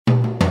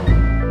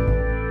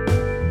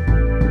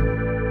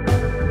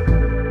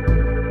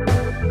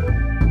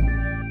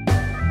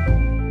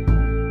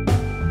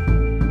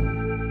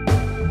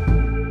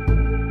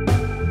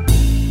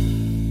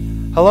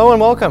Hello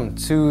and welcome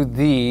to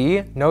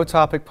the No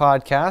Topic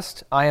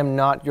Podcast. I am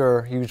not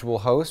your usual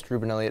host,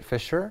 Ruben Elliott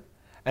Fisher.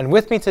 And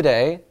with me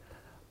today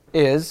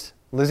is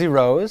Lizzie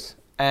Rose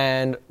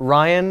and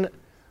Ryan,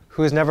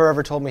 who has never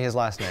ever told me his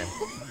last name.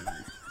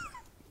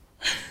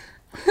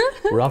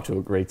 We're off to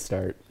a great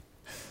start.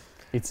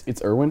 It's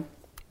Irwin.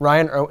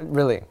 Ryan Irwin,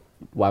 really?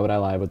 Why would I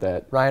lie about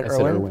that? Ryan I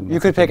said Irwin? You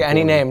That's could such a pick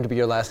any boring- name to be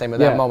your last name at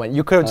that moment.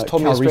 You could have just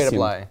told me a straight up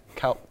lie.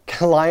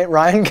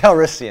 Ryan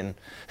Calrissian.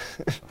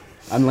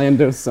 I'm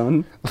Lando's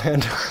son.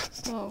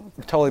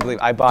 Totally believe.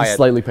 I buy Just it.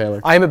 slightly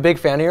paler. I am a big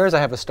fan of yours. I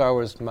have a Star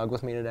Wars mug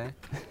with me today.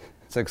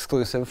 It's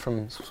exclusive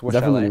from Swiss Is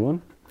that from the LA. new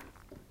one?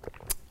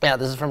 Yeah,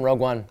 this is from Rogue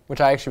One, which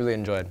I actually really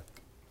enjoyed.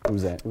 It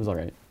was that. It was all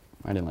right.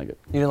 I didn't like it.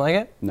 You didn't like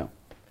it? No.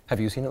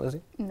 Have you seen it,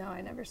 Lizzie? No, I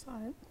never saw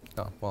it.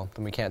 Oh, well,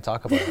 then we can't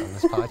talk about it on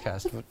this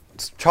podcast.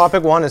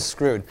 Topic one is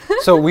screwed.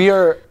 So we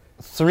are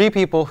three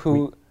people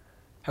who...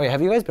 Wait,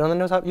 have you guys been on the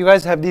No Topic? You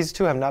guys have, these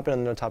two have not been on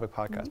the No Topic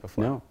podcast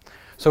before. No.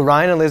 So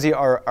Ryan and Lizzie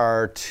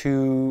are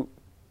two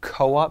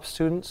co-op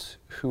students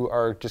who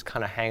are just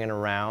kind of hanging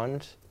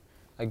around,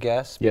 I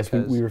guess. Yes, we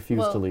because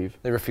refuse to leave.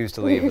 They refuse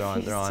to leave. We They're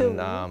refuse to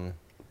on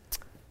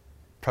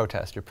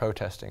protest. You're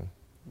protesting.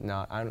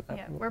 No,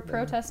 Yeah, we're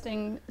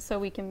protesting so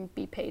we can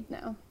be paid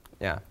now.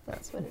 Yeah.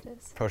 That's what it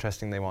is.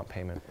 Protesting, they want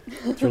payment.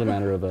 It's really a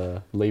matter of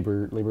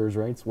laborers'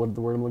 rights. What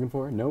the word I'm looking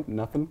for? Nope,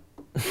 nothing.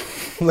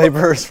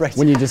 Laborers' rights.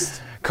 When you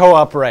just...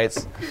 Co-op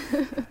rights.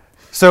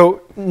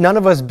 So none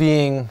of us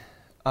being,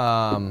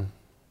 what's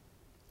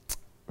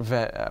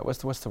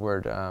the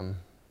word?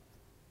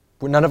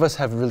 None of us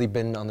have really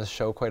been on this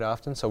show quite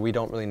often, so we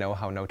don't really know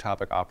how No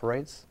Topic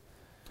operates.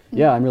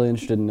 Yeah, I'm really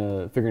interested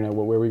in figuring out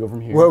where we go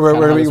from here.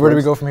 Where do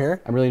we go from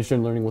here? I'm really interested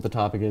in learning what the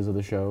topic is of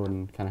the show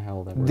and kind of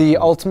how that works. The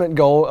ultimate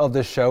goal of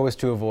this show is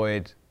to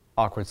avoid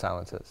awkward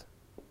silences.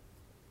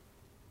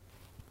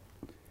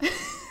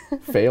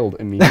 Failed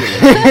immediately.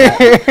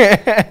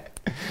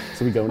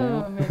 So we go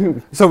now?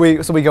 So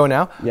we go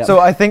now. Yeah. So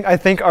I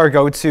think our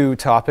go-to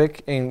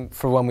topic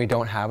for when we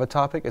don't have a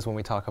topic is when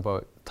we talk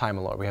about Time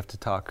Lore. We have to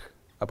talk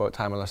about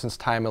Time Lore since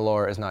Time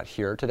Lore is not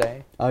here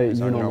today. Oh, He's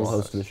you're our normal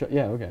host of the show?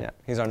 Yeah, okay. Yeah,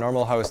 he's our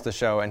normal host of the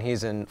show, and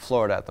he's in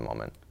Florida at the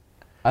moment.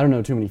 I don't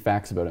know too many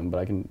facts about him, but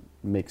I can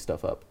make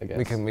stuff up, I guess.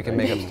 We can right?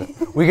 make up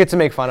stuff. We get to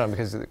make fun of him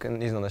because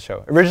he's on the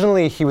show.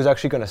 Originally, he was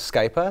actually going to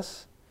Skype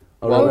us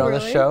while we were on the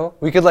really? show.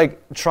 We could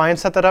try and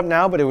set that up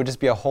now, but it would just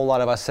be a whole lot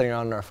of us sitting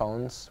around on our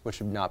phones, which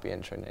would not be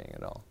entertaining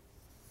at all.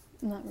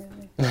 Not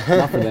really.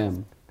 Not for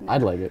them.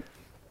 I'd like it.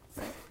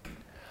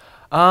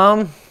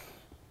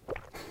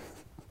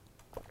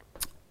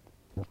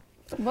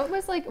 What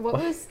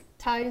was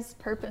Ty's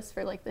purpose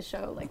for the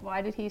show?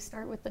 Why did he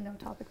start with the No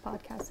Topic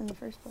podcast in the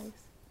first place?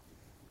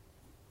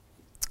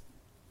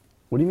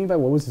 What do you mean by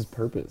what was his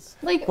purpose?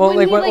 When he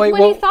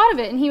thought of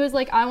it and he was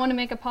like, I want to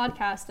make a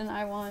podcast and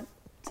I want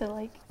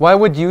to Why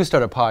would you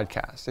start a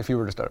podcast if you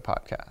were to start a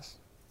podcast?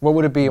 What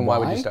would it be and why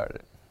would you start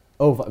it?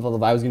 Oh,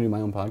 if I was going to do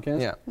my own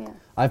podcast? Yeah.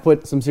 I've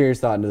put some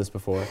serious thought into this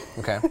before.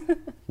 Okay.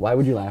 Why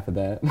would you laugh at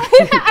that?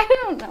 I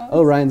don't know.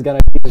 Oh, Ryan's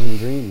got ideas and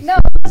dreams. No,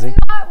 that's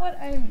not what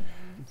I meant.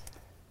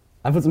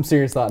 I put some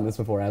serious thought in this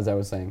before, as I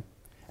was saying.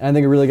 And I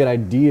think a really good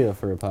idea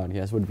for a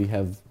podcast would be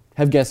have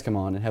guests come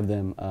on and have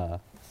them...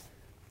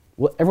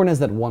 everyone has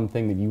that one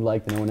thing that you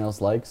like that no one else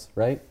likes,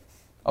 right?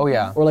 Oh,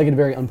 yeah. Or a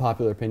very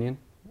unpopular opinion.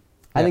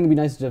 I Yeah. think it'd be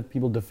nice to have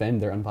people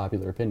defend their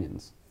unpopular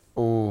opinions.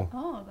 Ooh.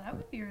 Oh, that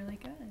would be really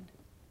good.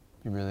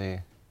 You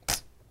really...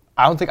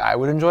 I don't think I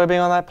would enjoy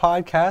being on that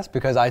podcast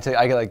because I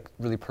get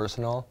really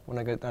personal when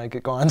I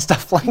get going on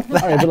stuff like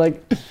that. All right,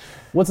 but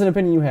what's an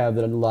opinion you have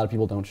that a lot of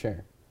people don't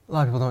share? A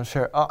lot of people don't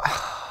share.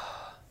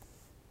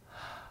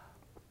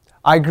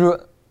 I grew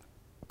up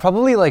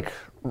probably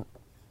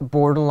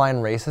borderline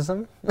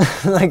racism,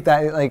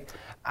 that.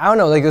 I don't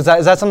know. Is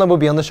that something that would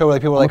be on the show where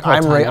people are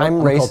I'm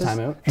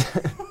racist?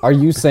 Are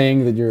you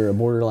saying that you're a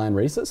borderline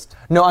racist?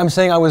 No, I'm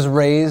saying I was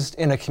raised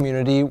in a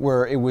community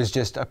where it was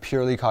just a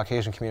purely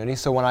Caucasian community.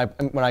 So when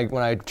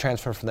I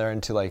transferred from there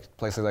into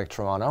places like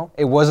Toronto,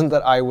 it wasn't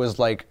that I was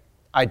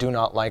I do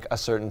not like a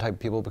certain type of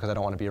people because I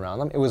don't want to be around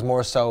them. It was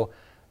more so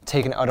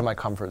taken out of my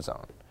comfort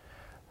zone.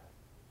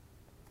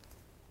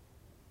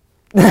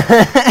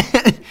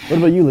 What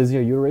about you, Lizzie?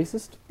 Are you a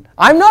racist?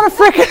 I'm not a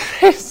freaking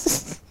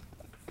racist.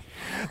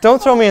 Don't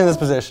throw me in this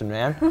position,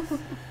 man.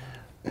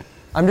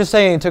 I'm just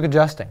saying it took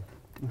adjusting.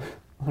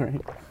 All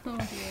right. Oh,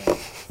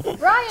 dear.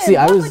 Ryan, See,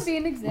 what would be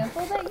an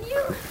example that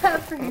you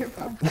have for your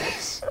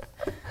podcast?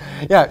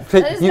 Yeah,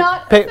 pick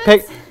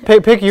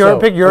your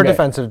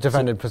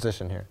defended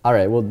position here. All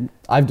right. Well,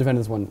 I've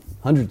defended this one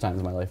hundreds of times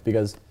in my life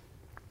because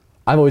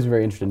I've always been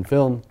very interested in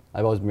film.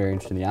 I've always been very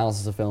interested in the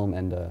analysis of film,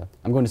 and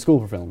I'm going to school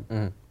for film.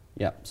 Mm-hmm.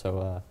 Yeah.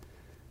 So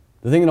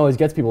the thing that always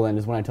gets people then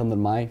is when I tell them that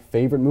my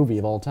favorite movie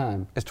of all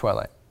time It's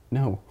Twilight.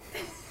 No.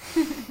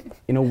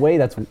 In a way,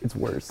 it's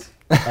worse.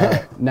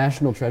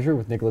 National Treasure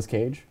with Nicolas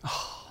Cage.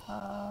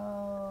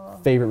 Oh.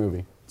 Favorite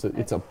movie. So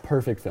it's a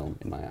perfect film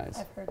in my eyes.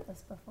 I've heard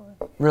this before.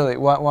 Really?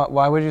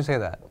 Why would you say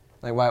that?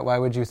 Why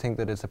would you think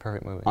that it's a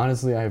perfect movie?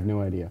 Honestly, I have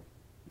no idea.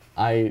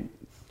 I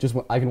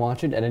can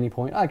watch it at any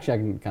point. Actually, I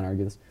can kind of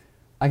argue this.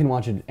 I can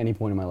watch it at any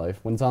point in my life.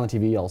 When it's on the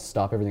TV, I'll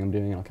stop everything I'm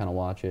doing and I'll kind of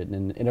watch it,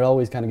 and it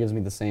always kind of gives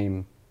me the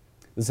same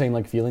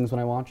like feelings when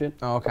I watch it.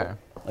 Oh, okay.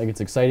 Like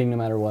it's exciting no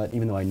matter what,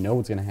 even though I know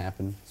what's gonna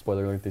happen.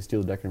 Spoiler alert: they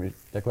steal the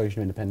Declaration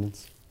of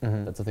Independence.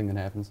 That's the thing that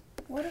happens.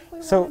 What if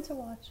we So, wanted to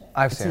watch it?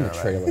 I've It's seen in it the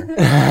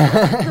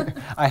already. trailer.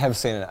 I have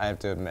seen it. I have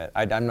to admit,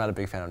 I'm not a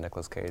big fan of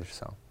Nicolas Cage.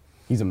 So,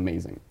 He's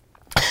amazing.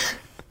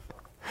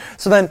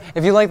 so then,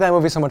 if you like that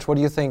movie so much, what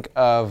do you think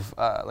of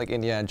like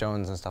Indiana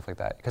Jones and stuff like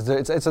that? Because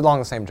it's along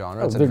the same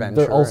genre. It's adventure.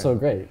 They're also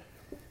great.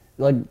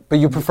 Like, But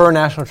you prefer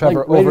National Treasure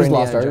like over Raiders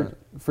Indiana Lost Ark, Jones.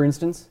 for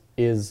instance,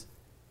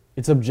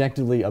 it's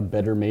objectively a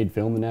better made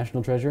film than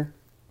National Treasure,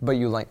 But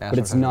you like National but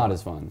it's Treasure. not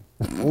as fun.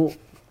 Well,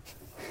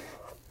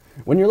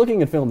 when you're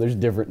looking at film, there's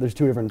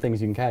two different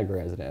things you can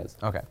categorize it as.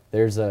 Okay.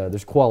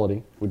 There's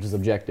quality, which is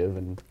objective,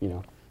 and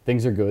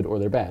things are good or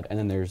they're bad, and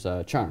then there's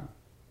charm.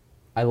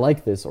 I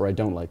like this or I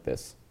don't like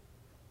this.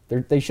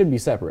 They should be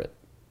separate.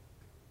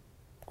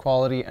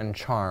 Quality and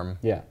charm.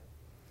 Yeah.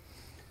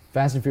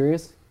 Fast and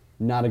Furious,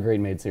 not a great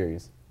made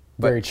series.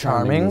 But Very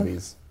charming charming?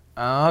 movies.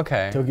 Oh,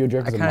 okay. Tokyo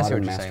Drift is a kinda see modern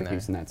what you're saying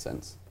masterpiece there. in that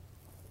sense.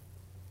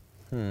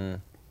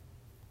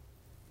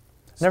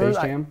 Never-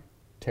 Space I- Jam,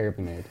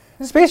 terribly made.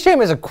 Space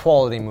Jam is a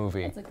quality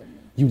movie. It's a good movie.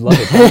 You love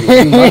it, don't you?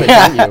 You love it,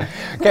 don't you?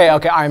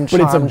 Okay, I'm But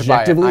charmed it's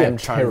objectively by it. a I'm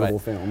charmed by terrible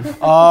it. film.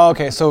 Oh,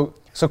 okay. So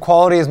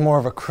quality is more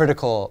of a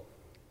critical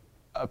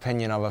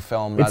opinion of a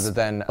film It's rather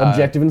than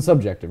objective and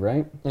subjective,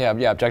 right? Yeah,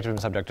 objective and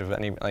subjective.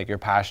 And like you're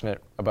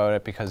passionate about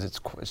it because it's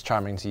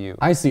charming to you.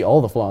 I see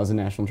all the flaws in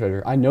National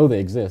Treasure. I know they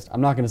exist.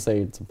 I'm not going to say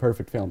it's a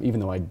perfect film, even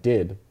though I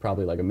did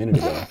probably like a minute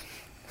ago.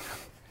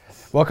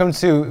 Welcome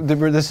to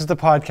this is the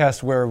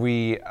podcast where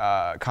we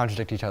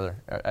contradict each other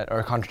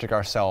or contradict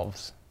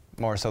ourselves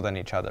more so than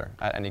each other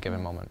at any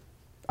given moment.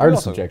 Art is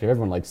also- subjective.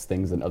 Everyone likes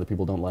things that other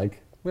people don't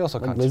like. We also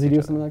Like contradict Lizzie do each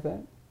other. something like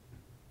that?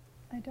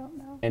 I don't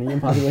know. Any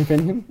unpopular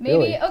opinion? Maybe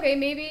Really? okay,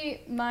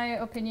 maybe my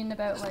opinion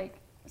about like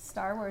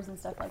Star Wars and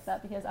stuff like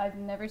that because I've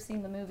never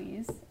seen the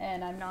movies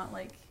and I'm not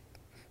like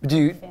Do a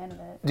you fan of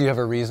it. do you have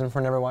a reason for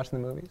never watching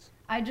the movies?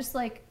 I just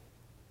like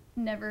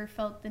never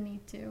felt the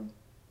need to.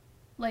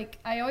 Like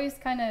I always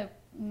kind of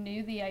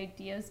knew the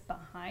ideas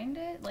behind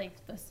it, like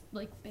the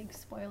big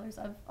spoilers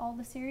of all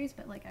the series,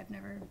 but like I've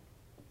never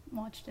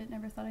watched it,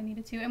 never thought I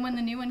needed to. And when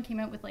the new one came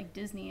out with like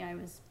Disney, I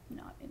was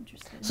not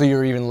interested. So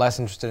you're even less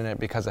interested in it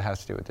because it has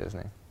to do with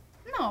Disney.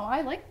 No,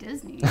 I like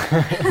Disney.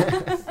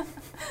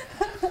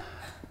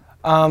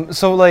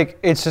 So like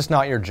it's just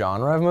not your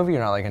genre of movie.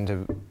 You're not like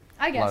into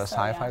I a guess lot of so,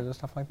 sci-fi yeah. and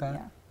stuff like that.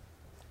 Yeah.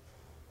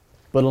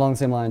 But along the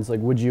same lines, like,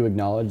 would you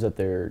acknowledge that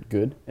they're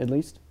good, at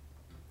least?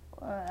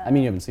 I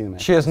mean, you haven't seen them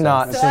yet. She has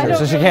not So seen I it, so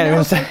don't she really can't know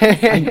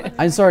even say.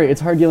 I'm sorry,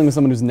 it's hard dealing with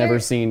someone who's never They're-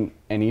 seen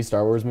any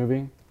Star Wars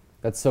movie.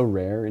 That's so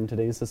rare in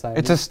today's society.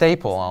 It's a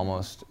staple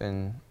almost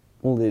in.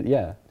 Well,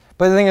 yeah.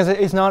 But the thing is,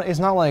 it's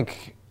not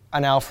like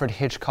an Alfred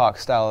Hitchcock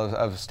style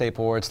of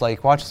staple where it's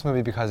like watch this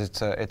movie because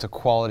it's a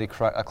quality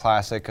a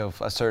classic of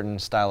a certain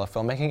style of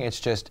filmmaking. It's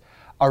just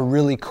a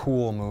really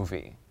cool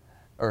movie,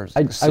 or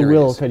I series.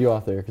 will cut you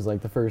off there because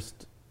like the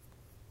first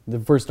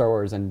Star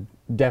Wars and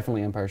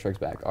definitely Empire Strikes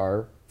Back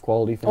are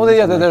quality films. Oh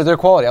yeah, and, like, they're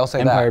quality. I'll say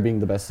Empire that. being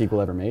the best sequel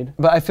ever made.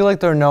 But I feel like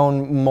they're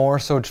known more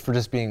so for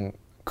just being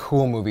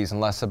cool movies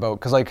and less about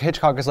because like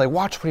Hitchcock is like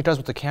watch what he does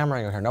with the camera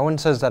angle here. No one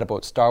says that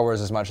about Star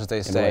Wars as much as they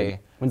And, say. like,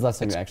 when's the last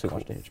time it's you actually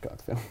watched a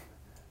Hitchcock film?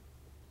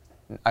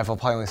 I've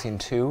probably only seen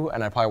 2,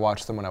 and I probably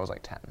watched them when I was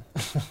like 10.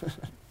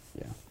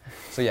 Yeah.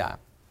 So yeah,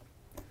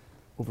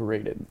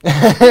 Overrated.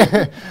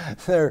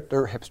 they're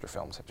hipster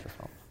films.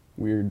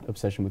 Weird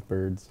obsession with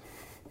birds.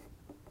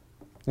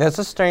 That's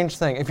a strange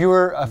thing. If you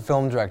were a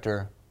film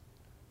director,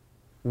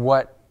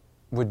 what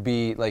would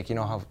be like? You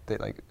know how they,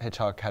 like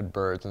Hitchcock had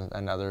birds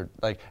and other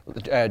like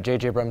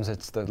J.J. Abrams.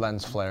 It's the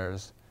lens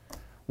flares.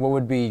 What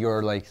would be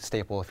your like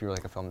staple if you were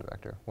like a film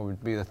director? What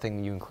would be the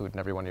thing you include in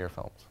every one of your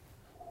films?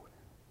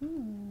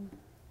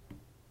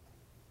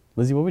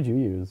 Lizzie, what would you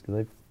use?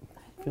 Because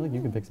I feel like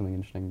you could pick something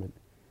interesting, but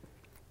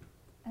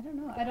I don't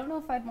know. I don't know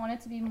if I'd want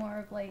it to be more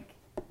of like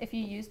if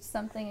you used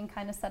something and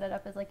kind of set it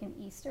up as like an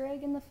Easter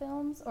egg in the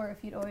films, or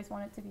if you'd always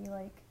want it to be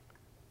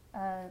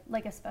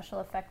like a special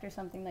effect or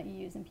something that you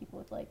use and people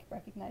would like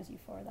recognize you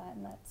for that,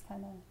 and that's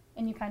kind of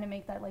and you kind of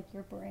make that like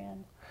your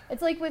brand.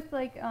 It's like with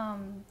like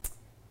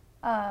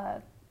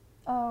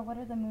what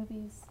are the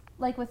movies?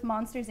 Like with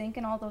Monsters Inc.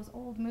 and all those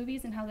old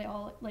movies and how they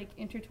all like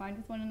intertwined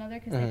with one another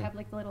because they have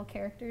like the little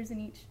characters in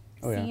each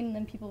Oh, yeah. scene, and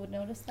then people would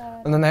notice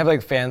that. And then they have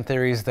like fan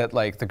theories that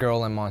like the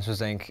girl in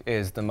Monsters Inc.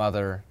 is the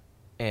mother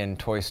in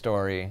Toy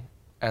Story,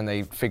 and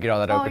they figured all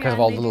that out Oh, because yeah, of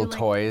all and the they little do, like,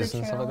 toys the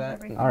and stuff trail like of that.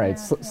 everything. all right,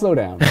 Yeah, slow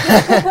down.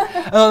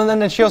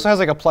 And then she also has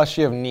like a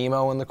plushie of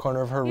Nemo in the corner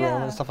of her room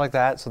Yeah. and stuff like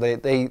that. So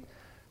they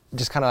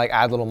just kind of like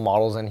add little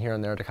models in here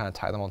and there to kind of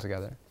tie them all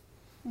together.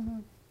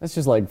 That's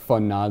just like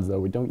fun nods,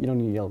 though. You don't need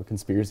to yell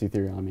conspiracy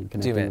theory on me.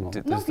 Connecting them all.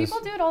 No, people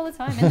do it all the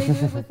time, and they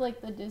do it with like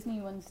the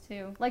Disney ones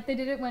too. Like they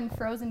did it when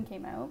Frozen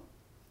came out,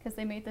 because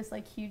they made this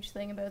like huge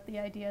thing about the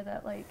idea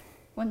that like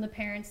when the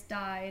parents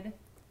died,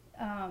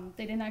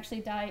 they didn't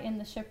actually die in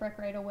the shipwreck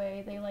right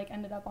away. They like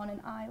ended up on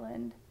an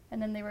island,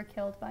 and then they were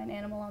killed by an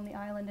animal on the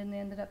island, and they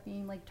ended up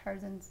being like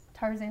Tarzan's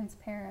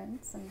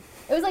parents, and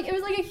it was like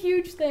a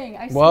huge thing.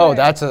 I Whoa, swear.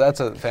 that's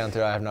a fan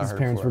theory I have not His heard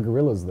parents were before.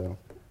 gorillas, though.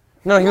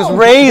 No, he was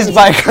raised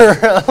by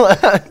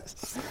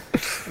gorillas.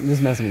 I'm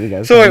just messing with you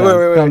guys. So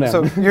Calm wait.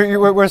 down.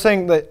 So we're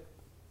saying that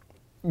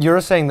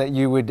you're saying that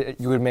you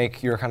would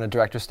make your kind of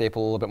director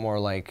staple a little bit more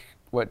like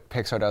what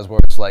Pixar does, where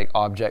it's like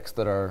objects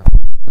that are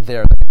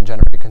there that can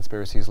generate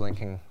conspiracies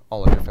linking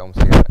all of your films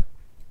together.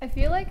 I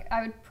feel like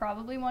I would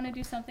probably want to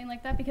do something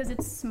like that because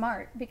it's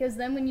smart. Because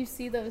then when you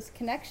see those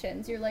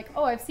connections, you're like,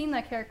 oh, I've seen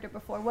that character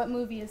before. What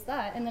movie is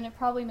that? And then it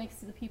probably makes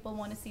the people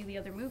want to see the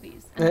other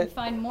movies and then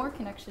find more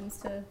connections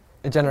to.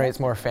 It generates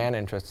more fan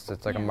interest.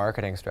 It's like a Yeah.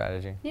 marketing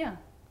strategy. Yeah. Have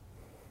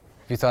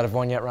you thought of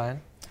one yet, Ryan?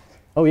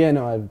 Oh yeah,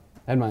 no, I've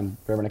had mine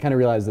forever, and I kind of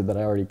realized that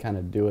I already kind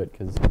of do it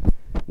because,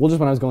 well, just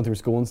when I was going through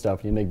school and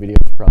stuff, you make videos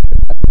for projects,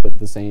 I put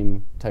the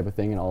same type of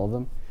thing in all of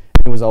them.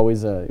 It was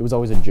always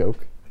a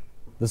joke,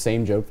 the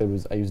same joke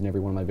that I used in every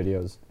one of my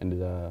videos,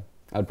 and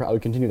I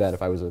would continue that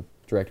if I was a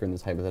director in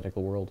this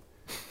hypothetical world.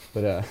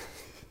 But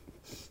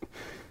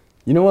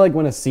you know, like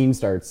when a scene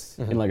starts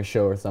in like a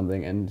show or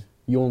something, and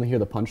you only hear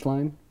the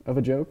punchline of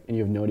a joke, and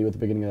you have no idea what the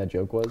beginning of that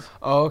joke was,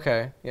 Oh,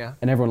 okay, yeah.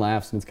 and everyone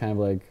laughs, and it's kind of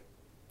like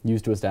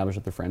used to establish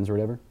that they're friends or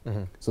whatever.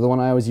 So the one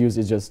I always use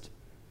is just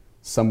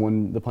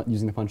someone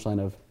using the punchline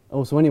of,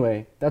 oh, so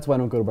anyway, that's why I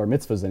don't go to bar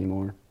mitzvahs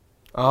anymore.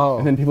 Oh.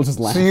 And then people just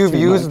laugh. So you've too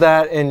used much.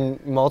 that in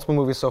multiple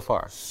movies so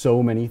far.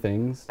 So many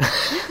things.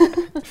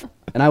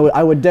 And I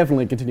would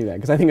definitely continue that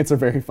because I think it's a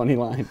very funny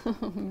line.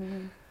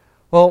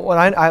 Well, when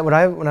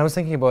I was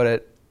thinking about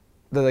it,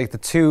 the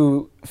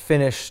two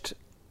finished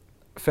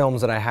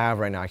films that I have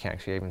right now, I can't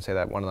actually even say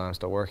that one of them I'm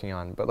still working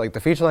on, but like the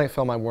feature-length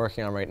film I'm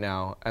working on right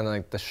now and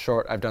like the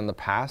short I've done in the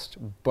past,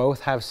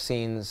 both have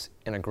scenes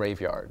in a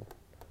graveyard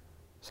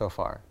so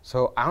far.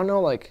 So I don't know,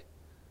 like,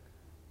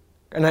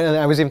 and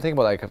I was even thinking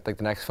about like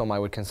the next film I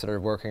would consider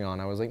working on.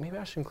 I was like, maybe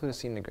I should include a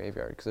scene in a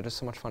graveyard because they're just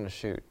so much fun to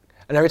shoot.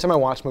 And every time I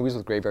watch movies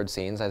with graveyard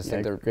scenes, I just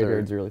think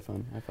graveyards are really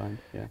fun, I find.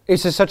 Yeah.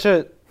 it's just such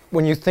a,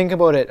 when you think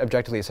about it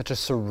objectively, it's such a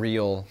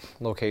surreal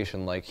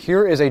location. Like,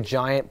 here is a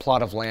giant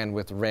plot of land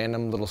with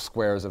random little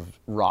squares of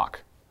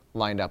rock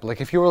lined up. Like,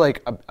 if you were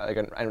like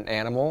an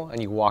animal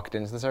and you walked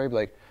into this area, you'd be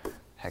like,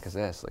 heck is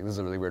this? Like, this is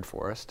a really weird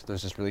forest.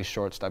 There's just really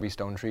short, stubby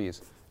stone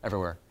trees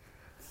everywhere.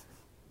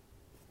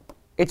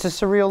 It's a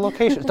surreal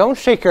location. Don't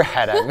shake your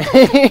head at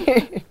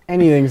me.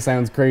 Anything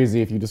sounds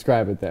crazy if you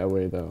describe it that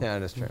way, though. Yeah,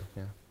 it is true.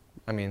 Yeah.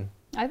 I mean,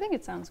 I think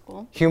it sounds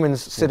cool.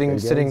 humans sitting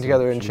graveyards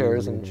together or in shooting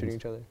chairs and graveyards? shooting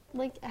each other.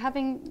 Like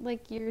having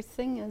like your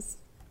thing is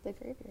the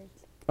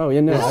graveyards. Oh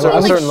yeah, no, Yeah, I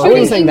certain wasn't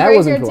locations. saying that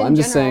wasn't Graveyards cool. in I'm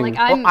just general, saying. like,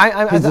 I'm-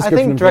 I His description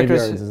think of directors.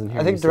 graveyards is I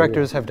inherently think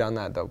directors surreal. have done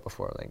that though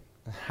before, like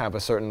have a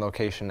certain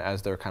location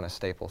as their kind of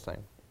staple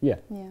thing. Yeah,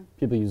 Yeah.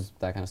 people use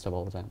that kind of stuff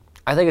all the time.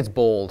 I think it's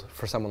bold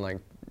for someone like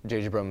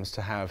J.J. Abrams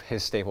to have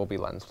his staple be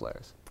lens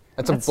flares.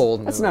 That's a bold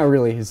move. That's not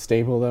really his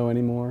staple though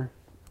anymore.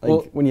 Like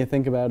Well, when you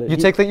think about it, You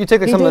he- take like he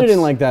something did it that's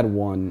in like that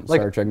one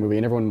like- Star Trek movie,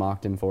 and everyone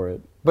mocked him for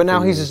it. But now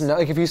for he's years. just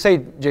like if you say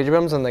J.J.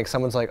 Abrams and like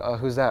someone's like, oh,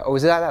 who's that? Oh,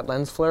 is that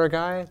lens flare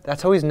guy?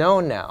 That's how he's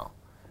known now.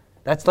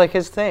 That's like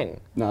his thing.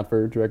 Not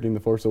for directing The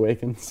Force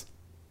Awakens.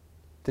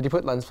 Did he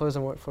put lens flares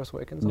in Force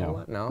Awakens? and all No,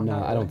 that? No, no, not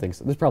I really. don't think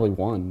so. There's probably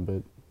one,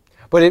 but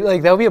But it,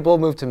 like that would be a bold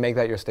move to make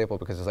that your staple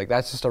because it's like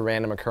that's just a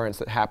random occurrence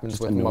that happens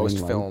Just with annoying most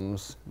light.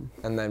 films,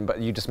 and then but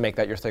you just make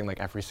that your thing like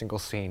every single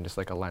scene, just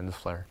like a lens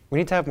flare. We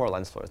need to have more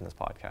lens flares in this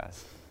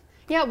podcast.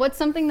 Yeah, what's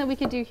something that we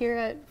could do here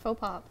at Faux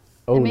Pop?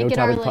 oh, And make no it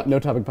our, topic, like- no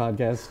topic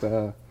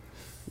podcast.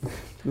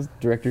 This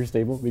director's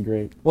stable would be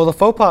great. Well, the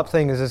faux pop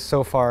thing is just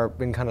so far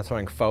been kind of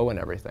throwing faux in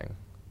everything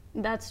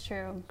That's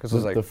true. because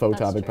it's like The Faux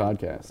That's Topic true.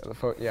 podcast. the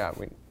faux, yeah,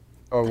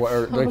 or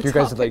like you Faux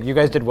guys did, like you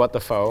guys did what the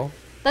faux.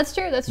 That's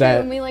true. That's true. That-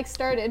 When we like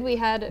started, we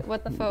had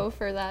What the Faux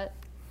for that,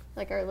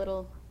 like our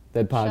little.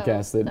 That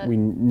podcast that that- we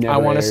never I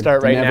want to aired,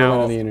 start right never now.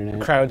 went on the internet.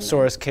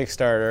 Crowdsource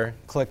Kickstarter.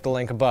 Click the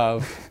link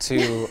above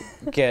to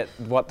get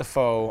what the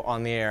faux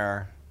on the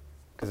air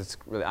because it's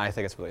really I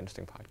think it's a really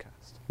interesting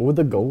podcast. What would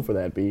the goal for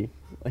that be?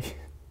 Like,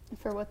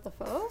 For What the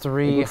Faux?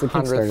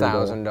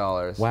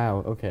 $300,000. wow,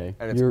 okay.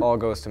 And it You're- all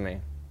goes to me.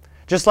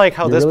 Just like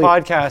how You're this really-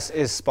 podcast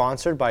is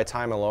sponsored by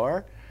Time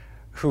Allure,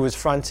 who is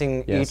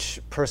fronting Yes.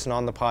 each person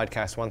on the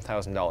podcast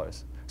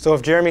 $1,000. So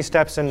if Jeremy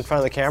steps in front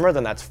of the camera,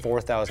 then that's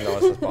 $4,000 for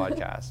this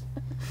podcast.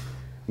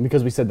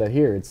 because we said that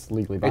here, it's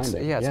legally It's,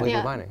 binding. yeah, it's legally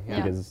Yeah. binding. Yeah.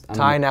 Yeah. Because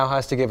Ty now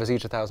has to give us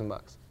each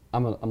 $1,000.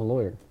 I'm a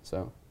lawyer,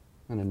 so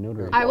I'm a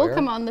notary. I will lawyer?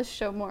 come on this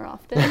show more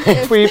often.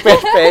 If we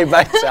get paid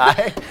by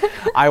Ty,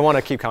 I want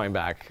to keep coming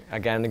back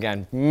again and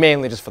again,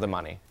 mainly just for the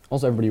money.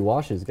 Also, everybody who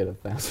washes get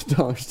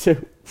 $1,000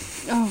 too.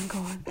 Oh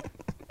God.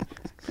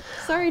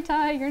 Sorry,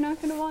 Ty, you're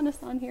not gonna want us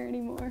on here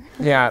anymore.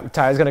 Yeah,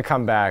 Ty's going to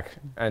come back,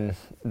 and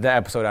the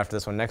episode after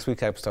this one, next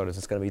week's episode is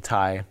just going to be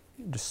Ty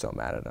just so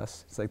mad at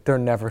us. It's like, they're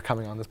never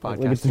coming on this Like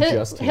podcast.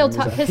 it's just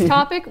His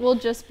topic will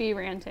just be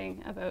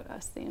ranting about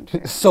us the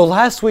entire. So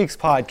last week's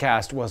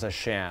podcast was a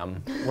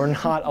sham. We're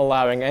not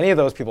allowing any of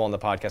those people on the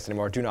podcast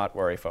anymore. Do not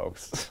worry,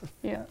 folks.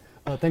 Yeah.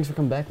 Thanks for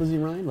coming back, Lizzie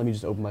Ryan. Let me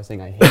just open by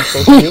saying I hate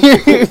both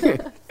of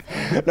you.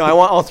 No, I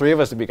want all three of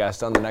us to be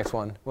guests on the next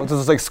one. We'll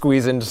just like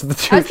squeeze in just the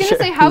two I was gonna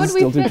say, how would we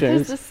Still two fit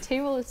chairs. this? This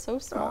table is so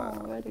small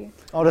already.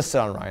 I'll just sit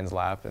on Ryan's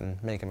lap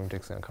and make him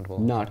ridiculously uncomfortable.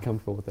 Not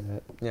comfortable with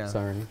that. Yeah.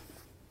 Sorry.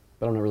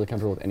 But I'm not really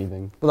comfortable with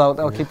anything. Well,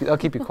 I'll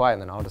keep you quiet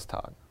and then I'll just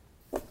talk.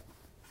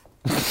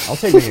 I'll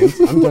take the hints.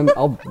 I'm done.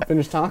 I'll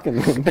finish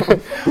talking.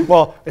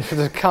 Well,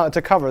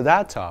 to cover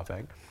that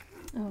topic.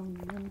 Oh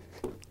man.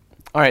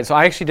 All right, so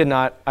I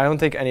don't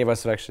think any of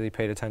us have actually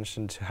paid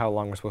attention to how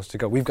long we're supposed to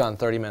go. We've gone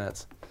 30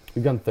 minutes.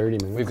 We've gone 30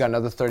 minutes. We've got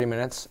another 30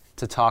 minutes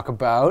to talk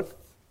about.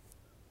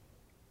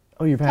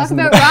 Oh, you're Talk passing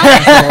about the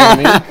Ryan.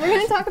 me? We're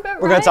gonna talk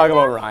about. We're going to talk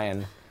about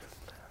Ryan.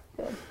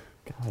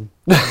 God.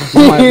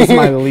 This is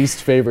my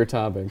least favorite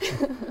topic.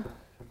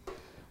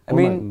 I Or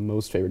my mean,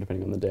 most favorite,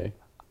 depending on the day.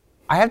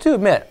 I have to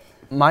admit,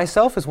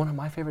 myself is one of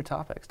my favorite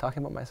topics,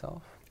 talking about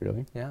myself.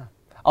 Really? Yeah.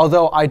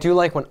 Although I do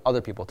like when other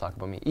people talk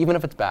about me, even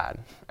if it's bad,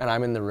 and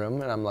I'm in the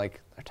room and I'm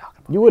like, they're talking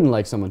about me. You wouldn't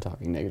like someone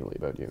talking negatively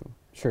about you,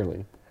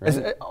 surely. Right? Is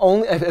it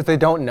only if they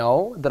don't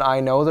know that I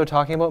know they're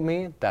talking about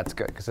me, that's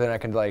good, because then I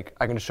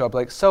can show up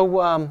like,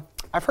 so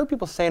I've heard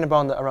people saying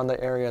around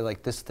the area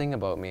like this thing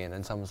about me, and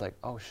then someone's like,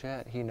 oh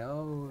shit, he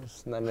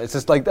knows, and then it's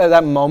just like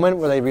that moment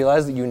where they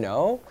realize that you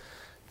know.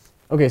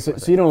 Okay, so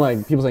you don't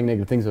like people saying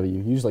negative things about you.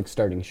 You just like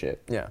starting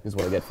shit. Yeah. Is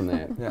what I get from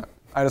that. Yeah,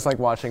 I just like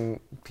watching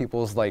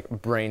people's like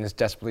brains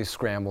desperately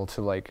scramble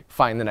to like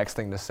find the next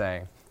thing to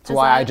say. That's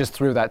why I just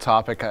threw that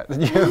topic at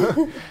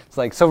you. It's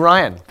like, so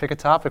Ryan, pick a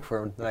topic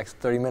for the next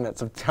 30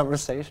 minutes of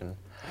conversation.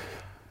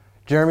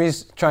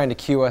 Jeremy's trying to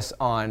cue us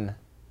on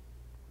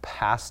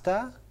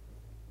pasta.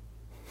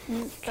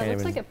 That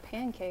looks like a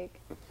pancake.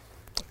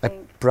 I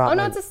think. brought Oh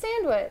no, my- it's a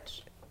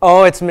sandwich.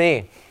 Oh, it's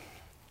me.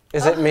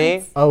 Is it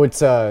me? Oh,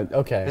 it's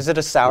okay. Is it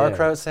a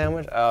sauerkraut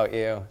sandwich? Oh,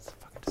 ew. It's a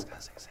fucking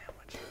disgusting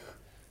sandwich.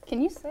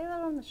 Can you say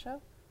that on the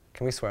show?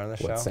 Can we swear on the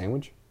show? What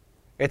sandwich?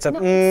 It's a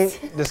No.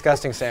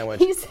 disgusting sandwich.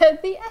 He said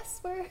the S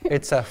word.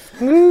 It's a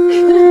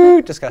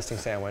disgusting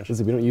sandwich.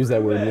 Listen, we don't use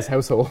that word in this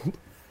household.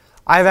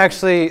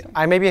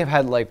 I maybe have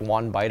had like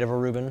one bite of a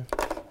Reuben,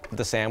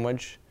 the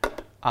sandwich,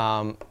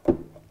 and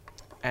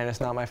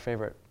it's not my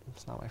favorite.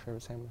 It's not my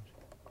favorite sandwich.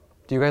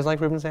 Do you guys like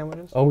Reuben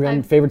sandwiches? Oh, we got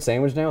I'm- favorite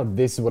sandwich now.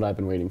 This is what I've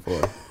been waiting for.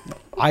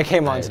 I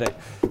came on today.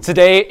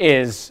 Today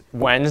is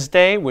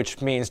Wednesday, which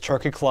means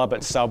Turkey Club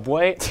at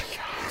Subway.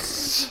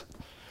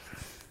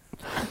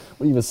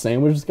 What, you have a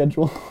sandwich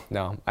schedule?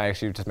 No, I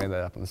actually just made that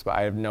up on the spot.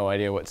 I have no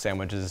idea what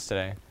sandwiches is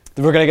today.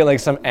 We're gonna get like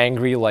some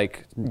angry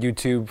like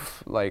YouTube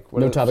like what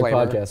No is it, Topic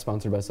flamer? Podcast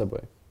sponsored by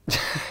Subway.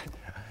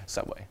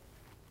 Subway.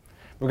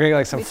 We're gonna get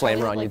like some We probably flamer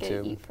have, on like, YouTube.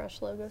 An Eat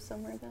Fresh logo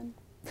somewhere then.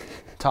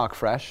 Talk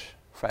fresh.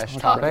 Fresh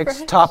Talk topics.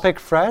 fresh. Topic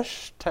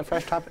fresh.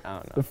 Fresh topic. I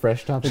don't know. The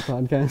Fresh Topic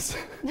Podcast.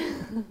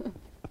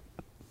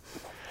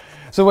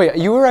 So wait,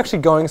 you were actually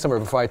going somewhere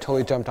before I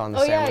totally jumped on the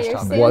Oh yeah, sandwich your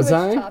topic. sandwich Was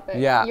I? topic.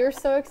 Yeah. You're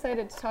so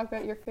excited to talk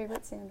about your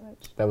favorite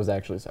sandwich. That was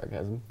actually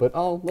sarcasm, but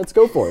let's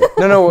go for it.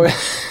 No.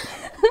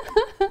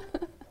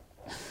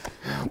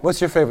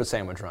 What's your favorite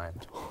sandwich, Ryan?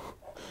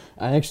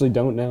 I actually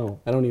don't know.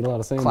 I don't eat a lot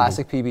of sandwiches.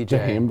 Classic PBJ. Do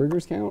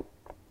hamburgers count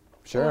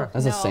Sure.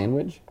 as No. a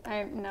sandwich?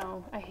 I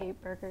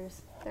hate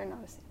burgers. They're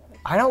not a sandwich.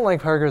 I don't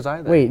like burgers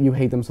either. Wait, you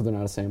hate them so they're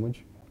not a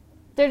sandwich?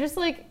 They're just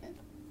like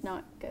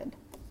not good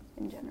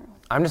in general.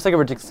 I'm just like a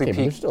ridiculously Okay, but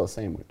they're peak. still a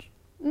sandwich.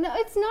 No,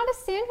 it's not a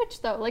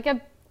sandwich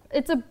though.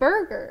 It's a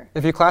burger.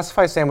 If you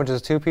classify sandwiches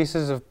as two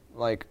pieces of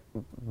like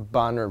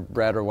bun or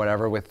bread or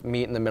whatever with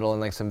meat in the middle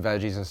and like some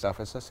veggies and stuff,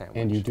 it's a sandwich.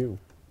 And you do.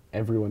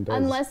 Everyone does.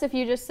 Unless if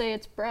you just say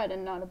it's bread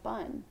and not a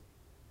bun.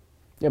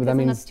 yeah, but that Then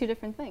means that's two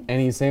different things.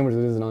 any sandwich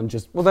that isn't on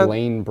just Well, then-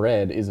 plain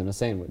bread isn't a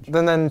sandwich.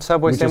 Then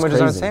Subway Which is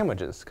sandwiches aren't crazy.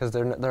 sandwiches because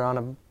they're on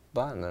a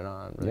bun. They're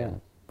not on really Yeah.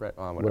 bread.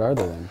 Well, What whatever. are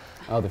they then?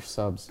 Oh, they're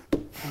subs.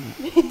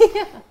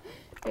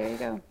 There you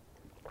go.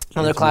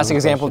 Another Answer classic my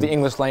example of the question.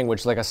 English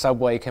language, like a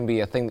subway can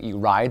be a thing that you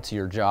ride to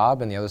your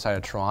job in the other side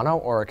of Toronto,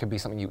 or it could be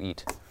something you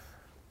eat.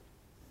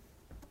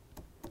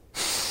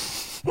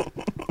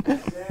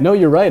 No,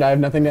 you're right. I have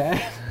nothing to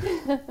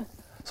add.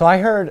 So I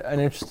heard an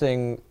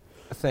interesting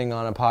thing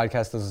on a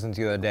podcast I listened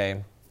to the other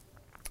day,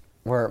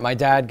 where my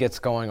dad gets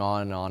going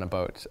on and on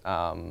about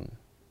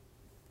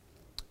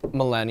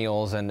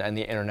millennials and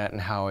the internet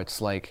and how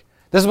it's like,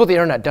 this is what the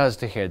internet does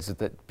to kids,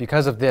 that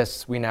because of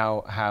this, we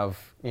now have,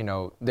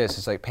 this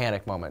is like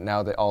panic moment.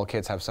 Now that all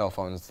kids have cell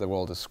phones, the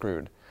world is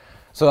screwed.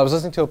 So I was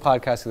listening to a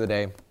podcast the other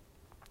day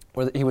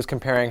where he was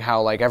comparing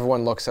how like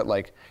everyone looks at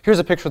like, here's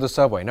a picture of the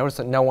subway. Notice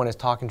that no one is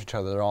talking to each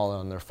other. They're all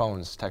on their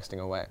phones texting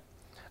away.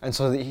 And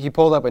so he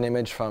pulled up an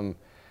image from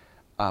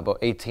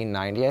about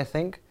 1890, I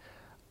think,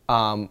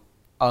 of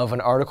an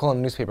article in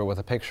a newspaper with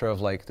a picture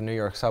of like the New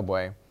York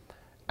subway.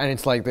 And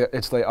it's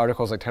the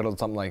article's like titled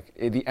something like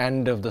 "The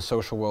End of the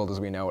Social World as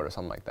We Know It" or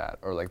something like that,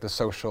 or like the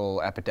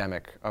social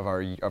epidemic of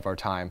our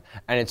time.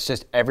 And it's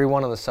just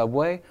everyone on the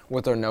subway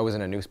with their nose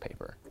in a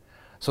newspaper.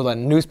 So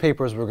then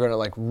newspapers were going to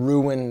like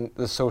ruin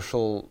the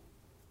social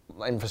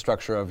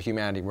infrastructure of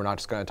humanity. We're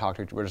just not going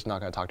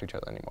to talk to each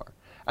other anymore.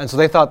 And so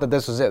they thought that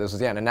this was it. This was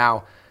the end. And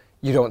now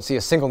you don't see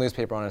a single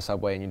newspaper on a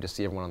subway, and you just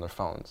see everyone on their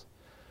phones.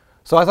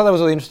 So I thought that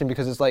was really interesting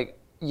because it's like,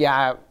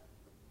 yeah,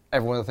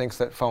 everyone thinks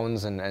that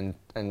phones and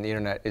the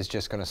internet is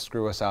just going to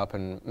screw us up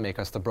and make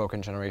us the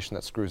broken generation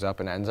that screws up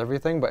and ends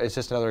everything. But it's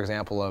just another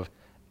example of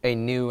a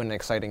new and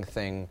exciting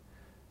thing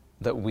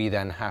that we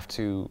then have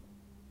to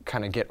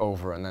kind of get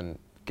over and then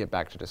get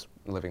back to just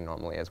living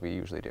normally as we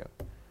usually do.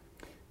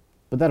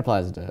 But that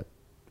applies to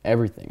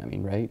everything. I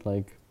mean, right?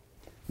 Like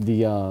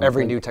the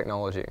Every new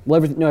technology.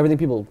 Well, everything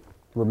people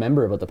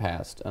remember about the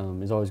past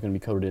is always going to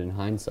be coded in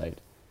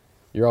hindsight.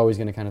 You're always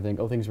going to kind of think,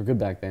 oh, things were good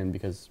back then,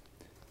 because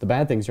the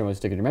bad things are always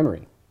stick in your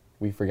memory.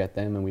 We forget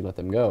them and we let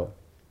them go.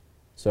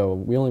 So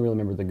we only really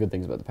remember the good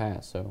things about the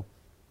past. So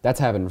that's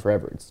happened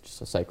forever. It's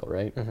just a cycle,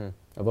 right? Mm-hmm.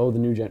 Of, oh, the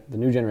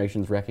new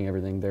generation's wrecking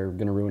everything. They're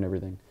going to ruin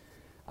everything.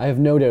 I have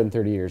no doubt in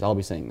 30 years I'll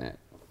be saying that.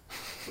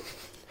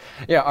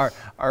 Yeah,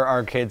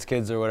 our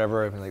kids or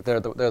whatever, I mean, like they're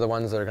the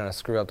ones that are going to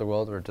screw up the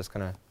world. We're just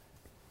going to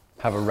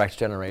have a wrecked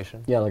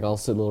generation. Yeah, like I'll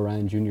sit little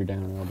Ryan Jr.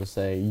 down and I'll just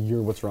say,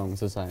 you're what's wrong with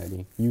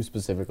society. You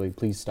specifically,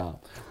 please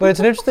stop. But it's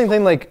an interesting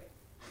thing, like,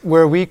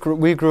 where we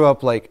grew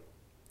up, like,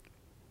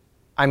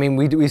 I mean,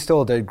 we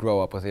still did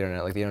grow up with the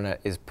internet. Like, the internet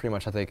is pretty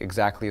much, I think,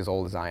 exactly as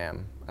old as I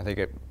am. I think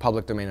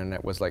public domain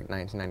internet was like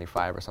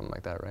 1995 or something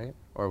like that, right?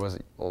 Or was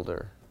it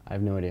older? I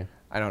have no idea.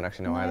 I don't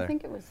actually know either. I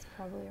think it was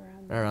probably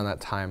around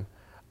That time.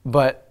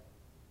 But,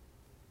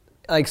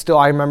 like, still,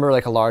 I remember,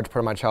 like, a large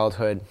part of my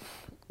childhood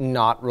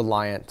not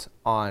reliant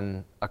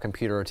on a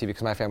computer or TV,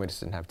 because my family just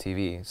didn't have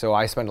TV. So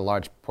I spent a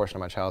large portion of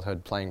my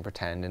childhood playing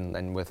pretend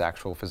and with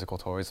actual physical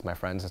toys with my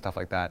friends and stuff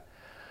like that.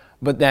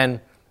 But then,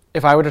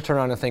 if I were to turn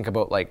around and think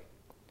about, like,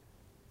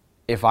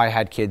 if I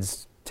had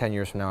kids 10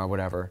 years from now or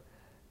whatever,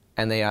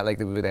 and they have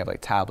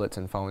like tablets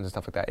and phones and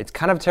stuff like that, it's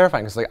kind of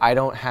terrifying, because, like, I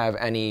don't have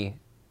any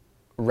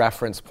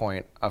reference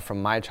point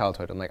from my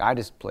childhood. And, like, I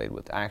just played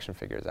with action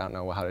figures. I don't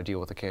know how to deal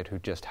with a kid who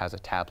just has a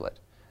tablet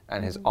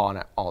and is on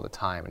it all the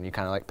time, and you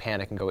kind of like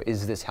panic and go,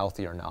 is this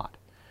healthy or not?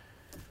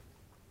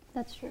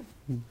 That's true.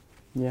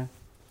 Yeah,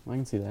 I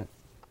can see that.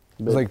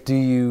 It's like, do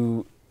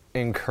you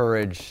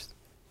encourage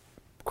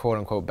quote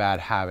unquote bad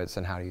habits,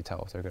 and how do you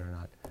tell if they're good or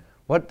not?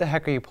 What the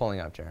heck are you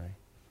pulling up, Jeremy?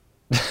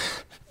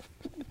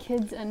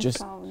 Kids and Just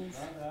phones.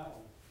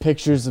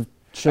 pictures of Are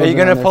children you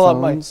gonna on their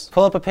phones.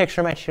 pull up a picture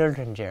of my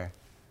children, Jer?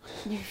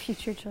 Your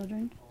future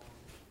children.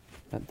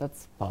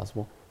 That's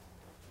possible.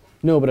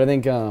 No, but I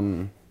think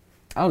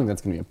I don't think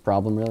that's going to be a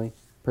problem, really,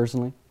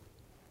 personally.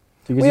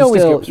 Because We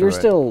always get through you're it.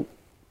 still,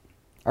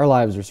 our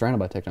lives are surrounded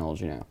by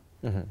technology now.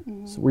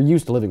 Mm-hmm. So we're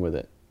used to living with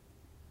it.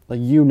 Like,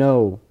 you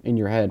know in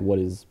your head what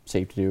is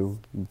safe to do,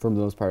 for the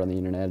most part on the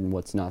internet, and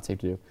what's not safe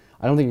to do.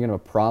 I don't think you're going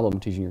to have a problem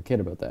teaching your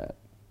kid about that.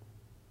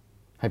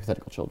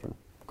 Hypothetical children,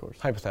 of course.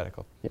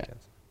 Hypothetical. Yeah.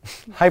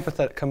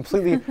 Yes.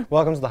 Completely.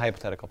 Welcome to the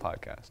hypothetical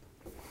podcast.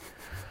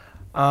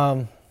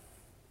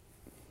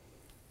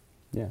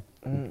 Yeah.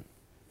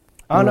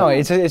 Oh no,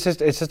 it's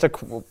just a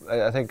cool.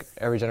 I think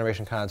every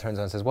generation kind of turns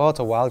around and says, "Well, it's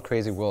a wild,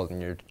 crazy world,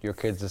 and your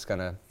kid's just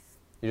gonna,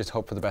 you just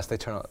hope for the best. They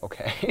turn out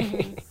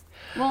okay."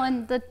 Well,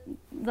 and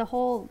the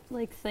whole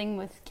like thing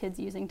with kids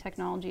using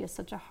technology is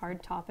such a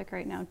hard topic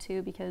right now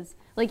too, because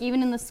like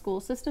even in the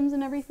school systems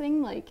and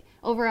everything, like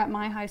over at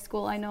my high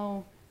school,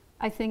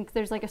 I think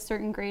there's like a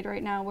certain grade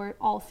right now where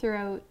all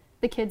throughout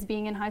the kids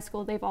being in high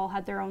school, they've all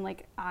had their own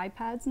like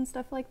iPads and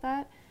stuff like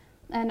that.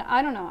 And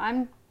I don't know,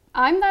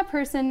 I'm that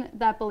person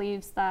that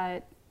believes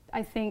that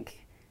I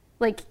think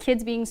like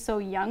kids being so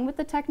young with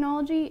the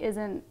technology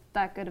isn't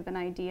that good of an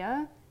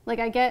idea. Like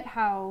I get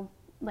how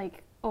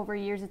like over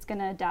years it's going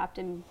to adapt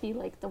and be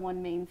like the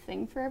one main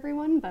thing for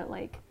everyone, but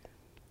like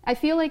I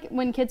feel like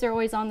when kids are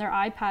always on their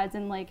iPads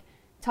and like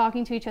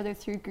talking to each other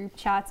through group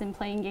chats and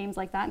playing games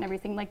like that and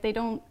everything, like they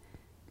don't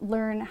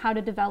learn how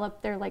to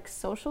develop their like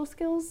social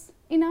skills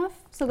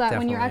enough so that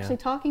when you're Definitely, actually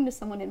talking to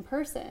someone in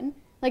person,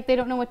 like they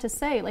don't know what to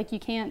say. Like you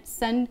can't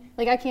send,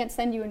 like I can't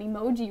send you an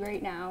emoji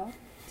right now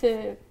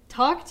to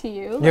talk to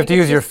you. You have to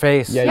use your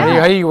face. Yeah,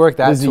 How do you work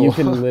that Lizzie, tool? you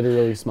can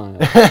literally smile.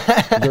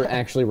 You're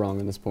actually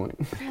wrong on this point.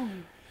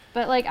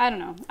 But like I don't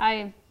know.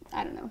 I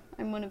don't know.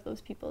 I'm one of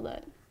those people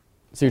that.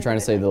 So you're trying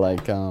to say that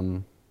like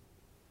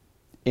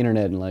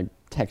internet and like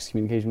text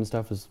communication and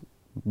stuff is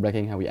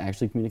wrecking how we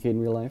actually communicate in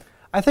real life?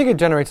 I think it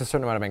generates a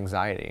certain amount of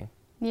anxiety.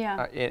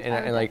 Yeah.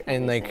 Like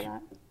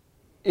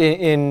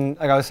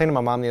I was saying to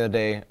my mom the other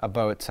day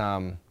about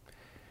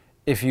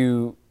if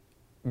you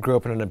grew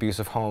up in an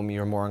abusive home,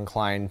 you're more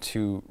inclined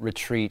to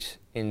retreat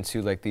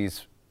into like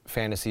these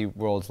fantasy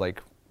worlds,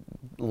 like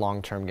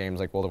long-term games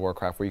like World of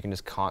Warcraft, where you can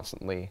just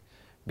constantly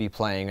be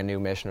playing a new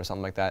mission or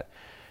something like that.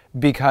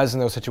 Because in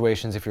those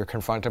situations, if you're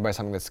confronted by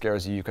something that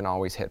scares you, you can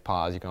always hit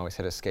pause, you can always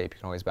hit escape, you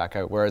can always back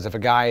out. Whereas if a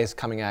guy is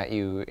coming at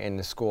you in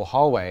the school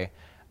hallway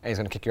and he's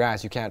going to kick your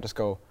ass, you can't just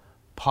go,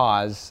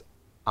 pause,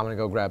 I'm going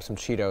to go grab some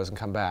Cheetos and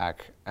come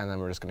back, and then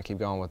we're just going to keep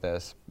going with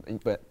this.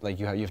 But like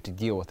you have to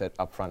deal with it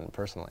up front and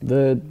personally.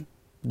 The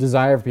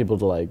desire for people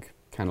to like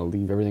kind of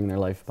leave everything in their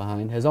life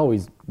behind has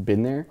always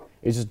been there.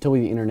 It's just until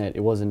the internet, it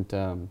wasn't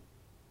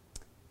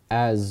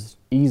as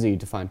easy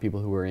to find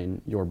people who were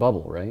in your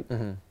bubble, right?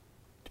 Mm-hmm.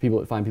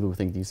 Find people who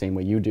think the same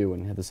way you do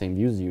and have the same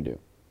views as you do.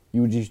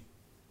 You just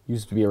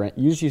used to be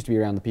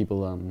around the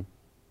people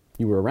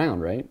you were around,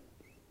 right?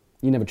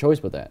 You didn't have a choice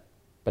but that.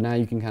 But now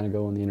you can kind of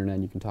go on the internet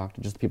and you can talk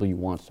to just the people you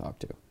want to talk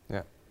to.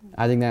 Yeah.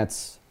 I think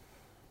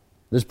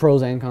there's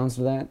pros and cons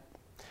to that.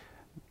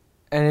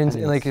 And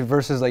like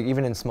versus like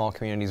even in small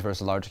communities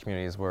versus larger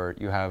communities where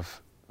you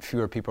have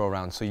fewer people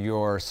around, so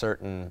your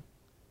certain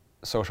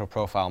social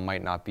profile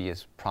might not be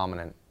as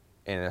prominent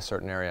in a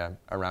certain area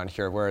around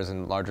here, whereas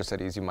in larger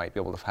cities you might be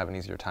able to have an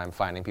easier time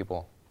finding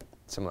people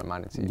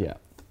similar-minded to you. Yeah.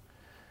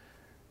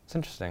 It's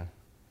interesting.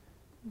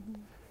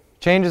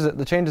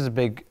 The change is a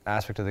big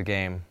aspect of the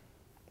game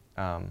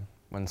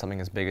when something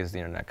as big as the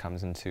internet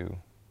comes into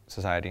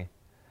society.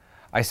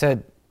 A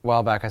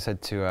while back I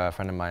said to a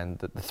friend of mine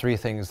that the 3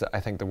 things that I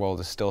think the world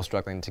is still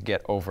struggling to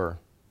get over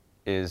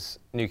is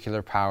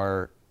nuclear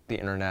power, the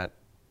internet,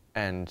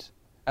 and,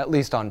 at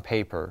least on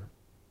paper,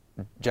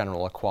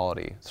 general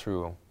equality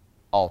through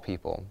all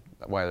people,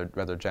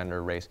 whether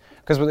gender, race.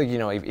 Because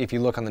if you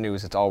look on the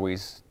news, it's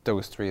always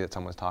those 3 that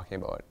someone's talking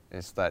about.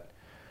 It's that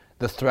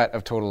the threat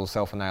of total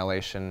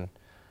self-annihilation,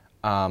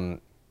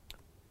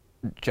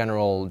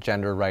 general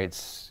gender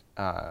rights,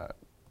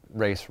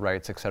 race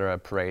rights, etc.,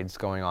 parades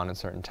going on in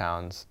certain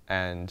towns,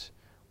 and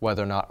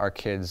whether or not our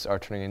kids are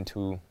turning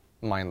into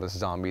mindless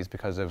zombies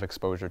because of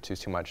exposure to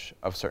too much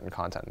of certain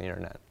content on the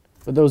internet.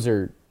 But those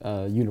are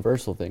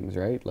universal things,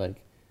 right? Like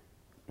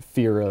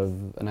fear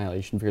of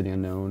annihilation, fear of the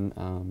unknown.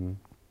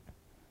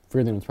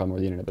 Fear of the unknown's probably more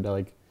the internet, but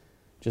like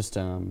just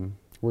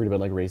worried about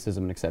like racism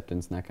and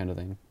acceptance and that kind of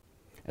thing.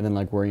 And then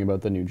like worrying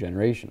about the new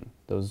generation.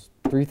 Those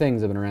 3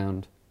 things have been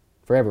around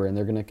forever, and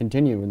they're going to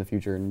continue in the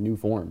future in new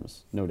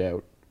forms, no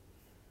doubt.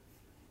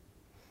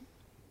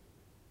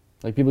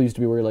 Like people used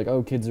to be worried, like,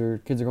 oh, kids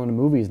are going to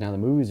movies now. The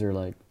movies are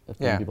like a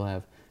thing people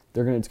have.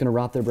 It's gonna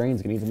rot their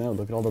brains. It's gonna eat them out.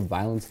 Look at all the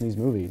violence in these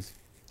movies.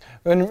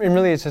 And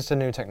really, it's just a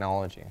new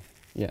technology.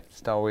 Yeah.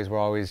 We're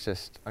always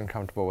just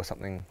uncomfortable with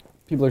something.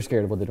 People are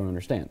scared of what they don't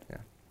understand. Yeah.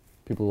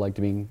 People like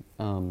being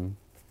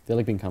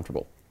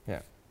comfortable.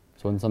 Yeah.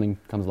 So when something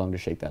comes along to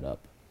shake that up,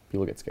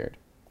 people get scared.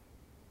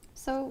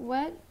 So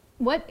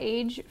what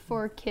age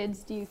for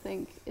kids do you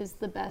think is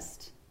the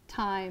best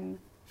time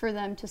for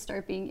them to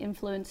start being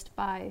influenced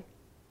by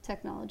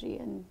technology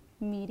and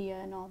media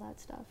and all that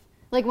stuff?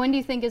 Like, when do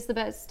you think is the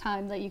best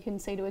time that you can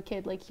say to a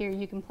kid, like, here,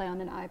 you can play on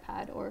an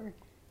iPad, or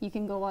you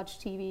can go watch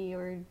TV,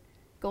 or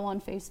go on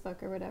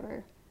Facebook, or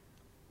whatever?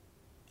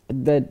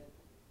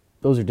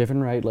 Those are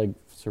different, right? Like,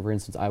 so for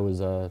instance, I was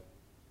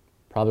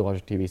probably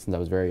watching TV since I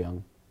was very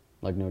young,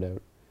 like, no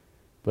doubt.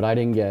 But I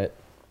didn't get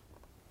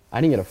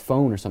a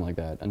phone or something like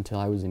that until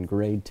I was in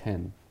grade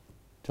 10,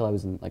 until I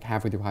was in, like,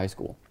 halfway through high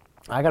school.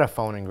 I got a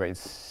phone in grade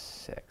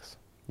 6.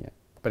 Yeah.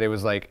 But it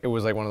was like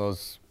one of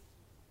those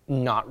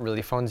not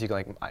really phones.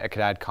 I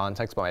could add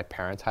contacts, but my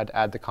parents had to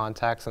add the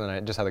contacts, and then I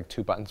just had like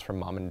 2 buttons for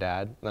mom and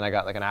dad. And then I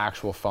got like an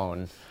actual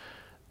phone,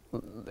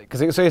 so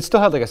it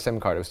still had like a SIM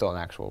card. It was still an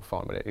actual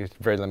phone, but it was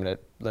very limited.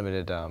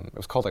 It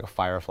was called like a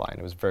Firefly, and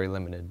it was very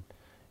limited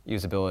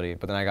usability.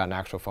 But then I got an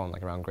actual phone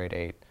like around grade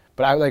 8.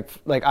 But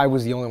I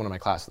was the only one in my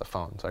class with a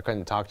phone, so I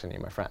couldn't talk to any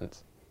of my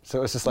friends. So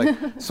it was just like,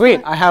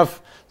 sweet, I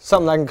have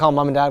something I can call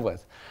mom and dad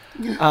with.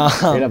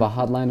 I'd have a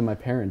hotline to my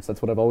parents.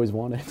 That's what I've always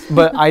wanted.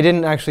 But I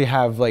didn't actually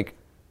have like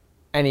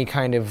any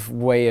kind of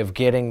way of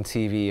getting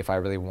TV if I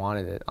really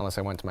wanted it, unless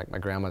I went to my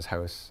grandma's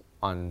house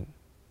on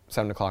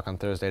 7 o'clock on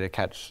Thursday to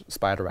catch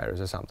Spider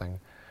Riders or something.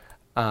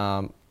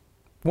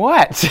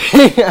 What?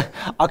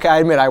 Okay, I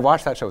admit I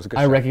watched that show. It was a good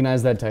show. I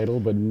recognize that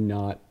title, but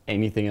not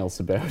anything else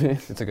about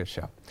it. It's a good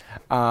show.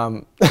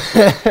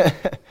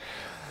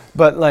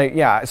 But like,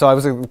 yeah, so I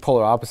was the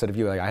polar opposite of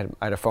you. Like I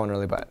had a phone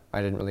early, but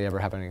I didn't really ever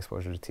have any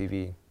exposure to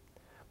TV.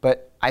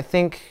 But I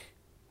think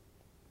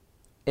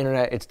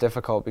internet, it's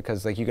difficult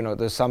because like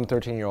there's some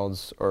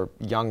 13-year-olds or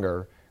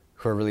younger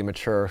who are really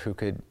mature who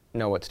could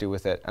know what to do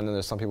with it, and then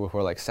there's some people who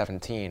are like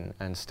 17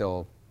 and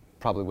still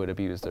probably would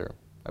abuse their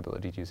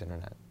ability to use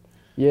internet.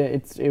 Yeah,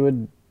 it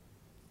would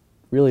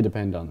really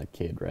depend on the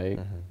kid, right?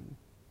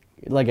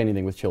 Mm-hmm. Like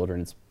anything with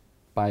children, it's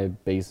by a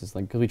basis,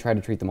 like, because we try to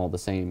treat them all the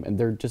same, and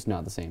they're just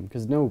not the same,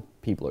 because no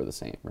people are the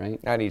same, right?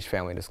 At each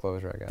family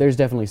disclosure, I guess. There's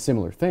definitely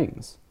similar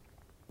things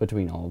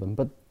between all of them,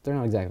 but they're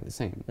not exactly the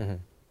same. Mm-hmm.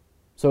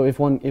 So if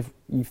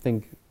you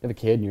think of a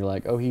kid and you're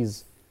like, oh,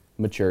 he's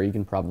mature, he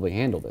can probably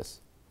handle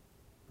this.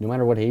 No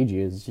matter what age he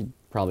is, you'd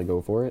probably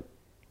go for it,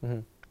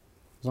 as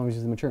long as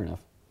he's mature enough.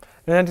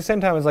 And at the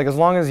same time, it's like as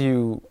long as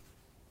you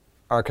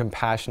are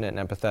compassionate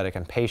and empathetic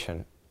and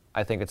patient,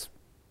 I think it's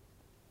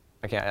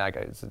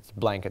a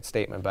blanket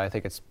statement, but I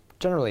think it's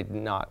generally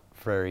not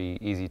very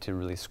easy to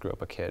really screw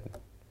up a kid,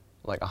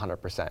 like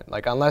 100%.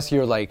 Like unless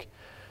you're like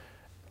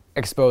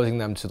exposing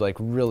them to like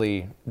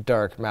really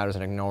dark matters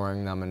and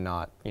ignoring them and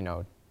not,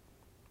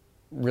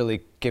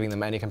 really giving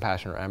them any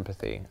compassion or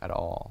empathy at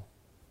all,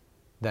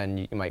 then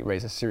you might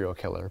raise a serial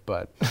killer,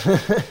 but...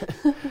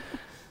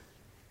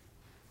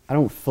 I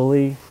don't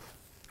fully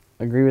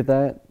agree with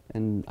that,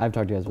 and I've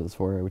talked to you guys about this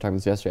before. We talked about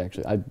this yesterday,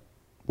 actually. I've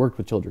worked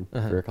with children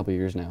for a couple of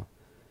years now,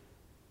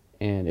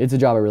 and it's a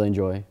job I really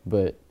enjoy,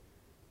 but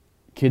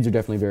kids are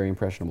definitely very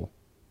impressionable,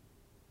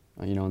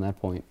 on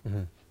that point.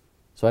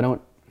 So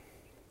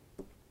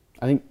I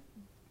I think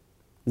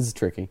this is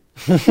tricky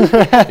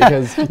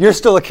because You're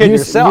still a kid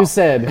yourself. You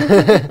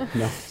said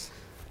no.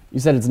 You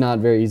said it's not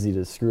very easy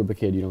to screw up a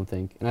kid. You don't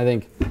think, and I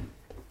think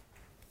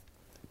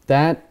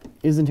that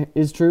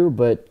is true.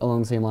 But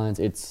along the same lines,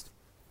 it's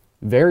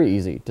very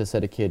easy to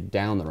set a kid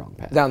down the wrong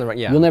path. Down the right,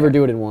 yeah. You'll never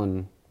do it in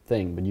one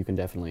thing, but you can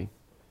definitely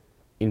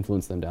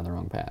influence them down the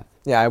wrong path.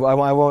 Yeah, I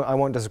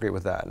won't disagree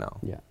with that. No.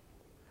 Yeah,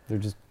 they're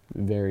just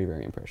very,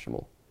 very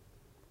impressionable.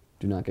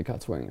 Do not get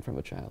caught swearing in front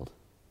of a child.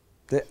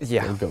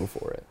 Yeah. They'll go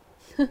for it.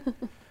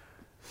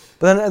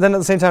 But then at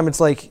the same time, it's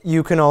like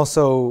you can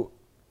also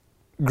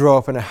grow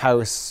up in a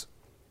house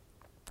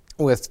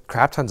with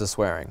crap tons of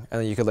swearing,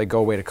 and then you could like go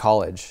away to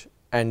college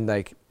and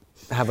like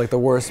have like the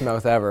worst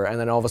mouth ever, and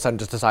then all of a sudden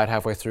just decide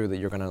halfway through that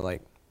you're gonna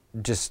like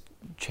just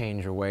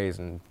change your ways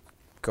and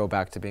go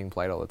back to being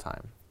polite all the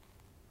time.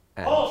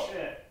 And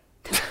Bullshit.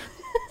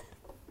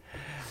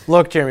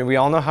 look, Jeremy, we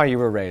all know how you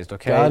were raised,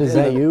 okay? God, is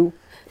that you?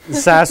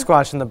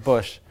 Sasquatch in the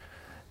bush.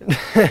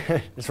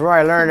 It's where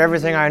I learned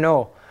everything I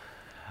know.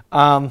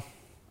 No,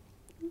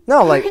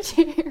 like,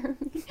 Jeremy.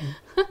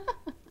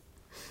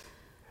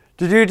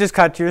 did you just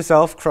cut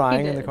yourself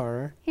crying He in the did.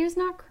 corner? He was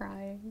not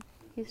crying.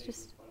 He's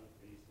just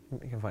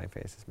Making funny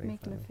faces. making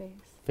a funny.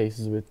 face.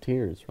 Faces with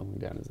tears rolling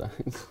down his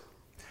eyes.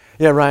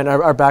 Yeah, Ryan,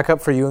 our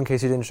backup for you in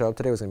case you didn't show up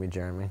today was gonna be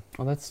Jeremy.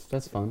 Oh, that's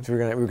fun. So we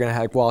were gonna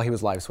have while he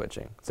was live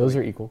switching. So Those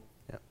are equal.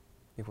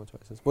 equal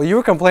choices. Well, you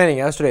were complaining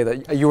yesterday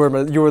that you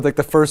were like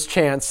the first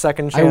chance,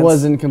 second chance. I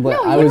wasn't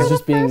complaining. No, I you was were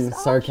just the being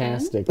first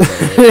sarcastic. about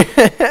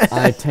it.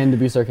 I tend to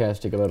be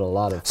sarcastic about a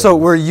lot of things. So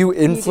were you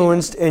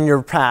influenced in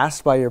your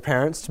past by your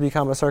parents to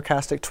become a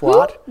sarcastic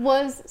twat? Who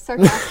was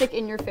sarcastic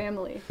in your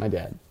family? My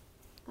dad.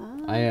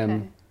 Oh, I am.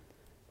 okay.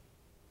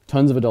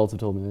 Tons of adults have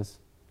told me this.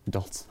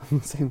 Adults.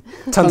 I'm saying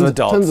Tons of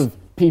adults. Tons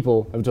of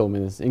people have told me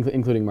this,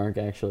 including Mark,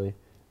 actually,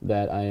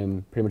 that I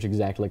am pretty much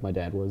exactly like my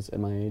dad was at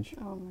my age,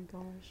 Oh my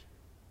gosh.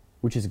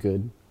 which is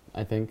good,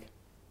 I think.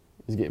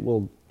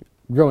 Well,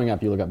 growing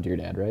up, you look up to your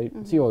dad, right?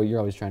 Mm-hmm. So you're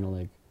always trying to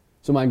like.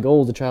 So my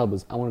goal as a child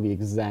was I want to be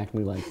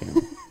exactly like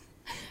him.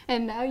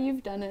 And now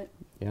you've done it.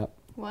 Yep.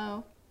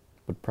 Wow.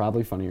 But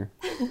probably funnier.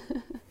 Me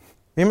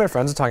and my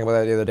friends were talking about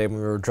that the other day when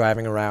we were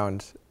driving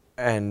around,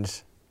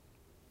 and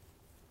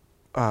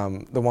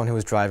the one who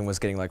was driving was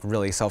getting like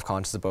really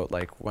self-conscious about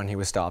like when he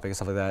was stopping and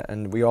stuff like that,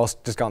 and we all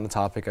just got on the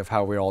topic of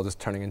how we're all just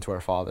turning into our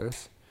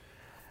fathers,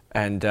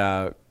 and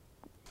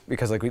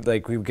because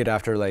like we would get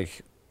after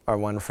like our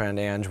one friend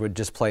Ange would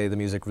just play the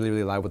music really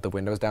really loud with the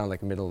windows down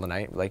like middle of the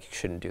night, like you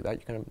shouldn't do that,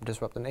 you're gonna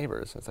disrupt the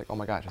neighbors. It's like, oh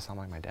my gosh, I sound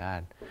like my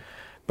dad.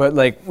 But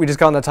like we just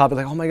got on that topic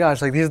like, oh my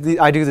gosh, like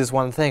I do this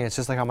one thing, it's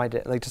just like how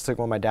just like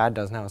what my dad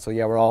does now. So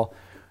yeah, we're all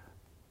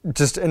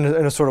just in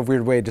a sort of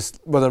weird way, just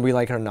whether we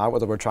like it or not,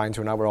 whether we're trying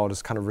to or not, we're all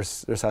just kind of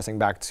recessing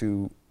back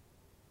to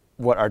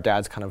what our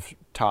dads kind of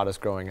taught us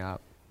growing up.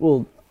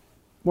 Well,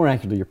 more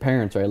accurately, your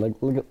parents, right? Like,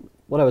 look at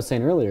what I was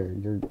saying earlier.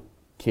 Your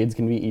kids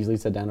can be easily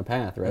set down a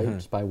path, right? Mhm.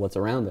 Just by what's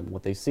around them,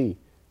 what they see.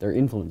 They're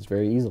influenced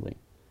very easily.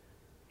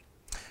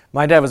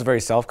 My dad was very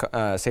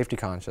safety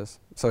conscious,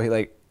 so he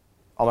like,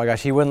 oh my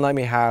gosh, he wouldn't let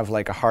me have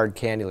like a hard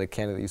candy, like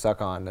candy that you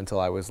suck on, until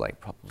I was like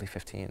probably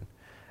 15,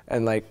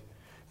 and like,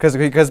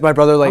 because my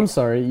brother like. I'm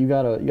sorry, you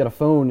got a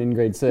phone in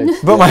grade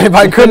 6. But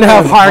I couldn't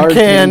have hard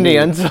candy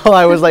until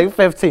I was like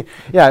 15.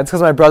 Yeah, it's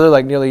because my brother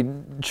like nearly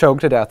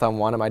choked to death on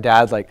one, and my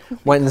dad like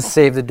went and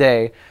saved the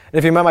day. And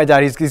if you met my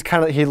dad, he's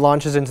kind of he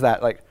launches into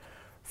that like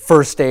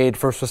first aid,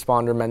 first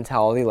responder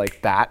mentality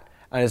like that,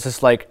 and it's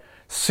just like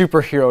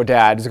superhero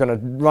dad. He's gonna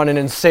run in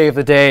and save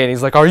the day, and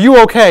he's like, "Are you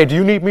okay? Do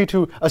you need me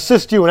to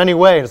assist you in any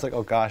way?" And it's like,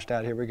 "Oh gosh,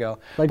 Dad, here we go."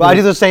 Like but I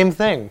do the same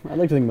thing. I'd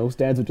like to think most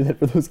dads would do that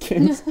for those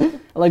kids.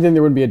 I like to think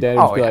there would be a dad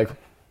who would be yeah. like,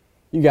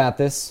 "You got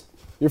this.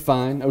 You're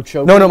fine. Oh,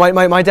 choke." No,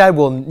 my dad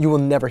you will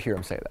never hear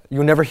him say that. You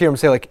will never hear him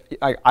say like,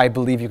 I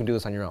believe you can do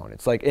this on your own.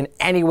 It's like in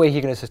any way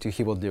he can assist you,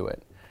 he will do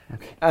it.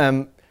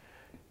 Okay.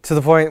 To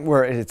the point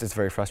where it's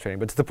very frustrating,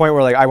 but to the point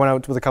where like I went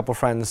out with a couple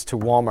friends to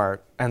Walmart,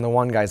 and the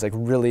one guy's like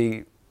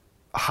really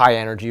high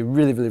energy,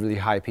 really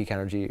high peak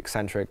energy,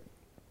 eccentric,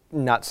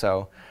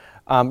 nutso,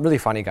 really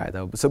funny guy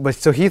though.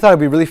 So he thought it'd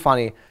be really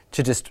funny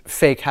to just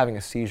fake having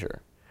a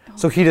seizure.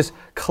 So he just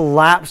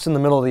collapsed in the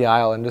middle of the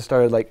aisle and just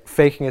started like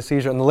faking a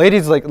seizure. And the lady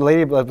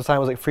beside him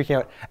was like freaking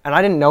out, and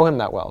I didn't know him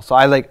that well, so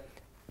I like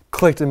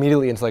clicked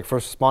immediately into like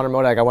first responder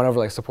mode. Like I went over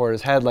like support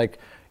his head, like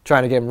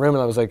trying to give him room,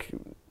 and I was like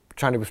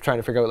trying to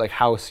figure out like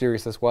how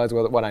serious this was,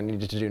 what I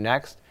needed to do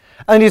next.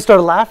 And then he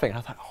started laughing, and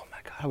I thought, oh my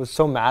god, I was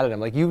so mad at him.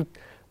 Like you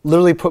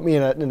literally put me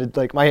in a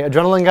like my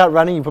adrenaline got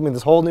running. You put me in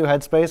this whole new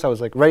headspace. I was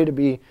like ready to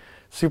be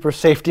super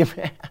safety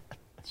man.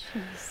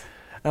 Jeez.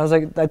 And I was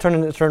like, I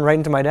turned right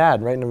into my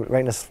dad, right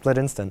in a split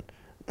instant.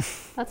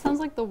 That sounds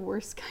like the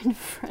worst kind of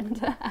friend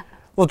to have.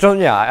 Well, John,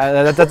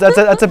 yeah,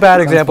 that's a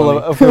bad example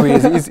of who he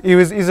is.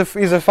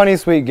 He's a funny,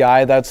 sweet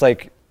guy. That's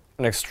like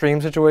an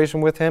extreme situation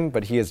with him,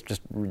 but he is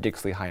just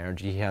ridiculously high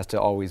energy. He has to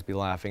always be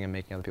laughing and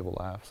making other people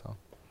laugh. So.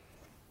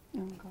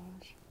 Oh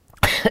gosh.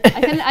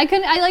 I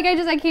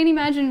can't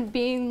imagine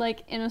being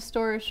like in a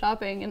store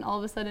shopping and all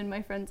of a sudden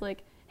my friend's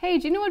like, hey,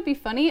 do you know what'd be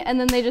funny? And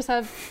then they just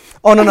have,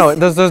 Oh no,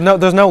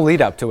 there's no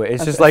lead up to it.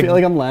 It's just I like, feel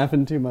like I'm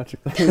laughing too much.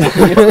 well,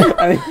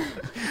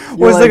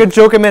 it's like a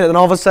joke a minute, and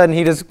all of a sudden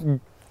he just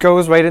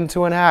goes right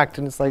into an act,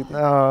 and it's like,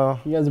 oh.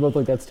 You guys are both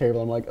like, that's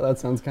terrible. I'm like, oh, that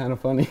sounds kind of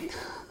funny.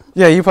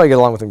 Yeah, you probably get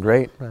along with him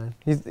great, man.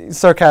 He's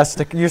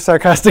sarcastic. You're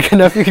sarcastic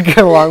enough you can get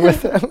along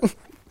with him.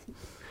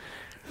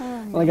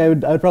 Like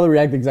I'd probably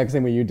react the exact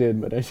same way you did,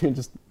 but I should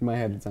just in my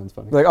head it sounds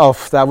funny. Like, oh,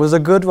 that was a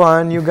good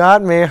one. You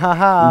got me,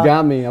 haha. You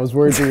got me. I was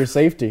worried for your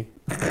safety.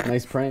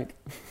 Nice prank.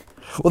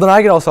 Well, then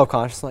I get all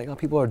self-conscious, like, oh,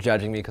 people are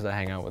judging me because I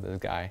hang out with this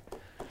guy.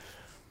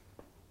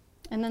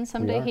 and then We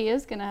someday are. he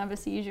is gonna have a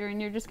seizure,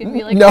 and you're just gonna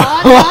be like, No.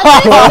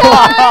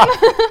 "Oh,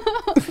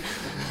 not this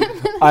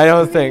time." I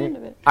don't That's the end think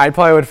of it. I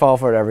probably would fall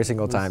for it every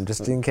single time,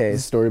 just in The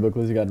case. storybook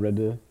was you got read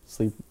to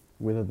sleep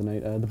with at the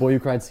night. The Boy Who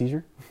Cried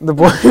Seizure. The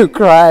boy who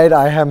cried,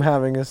 I am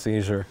having a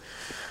seizure.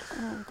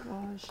 Oh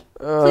gosh.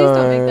 Please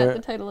don't make that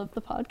the title of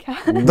the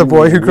podcast. The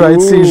boy who cried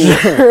Ooh.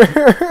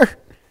 seizure.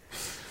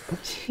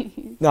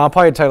 Jeez. No, I'll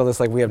probably title this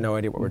like we have no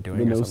idea what we're doing.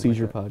 The or No something like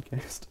Seizure that.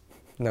 Podcast.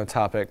 No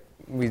topic.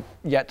 We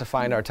yet to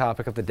find our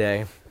topic of the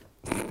day.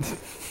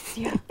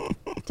 Yeah.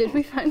 Did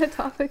we find a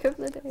topic of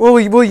the day? Well,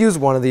 we'll use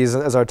one of these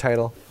as our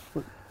title.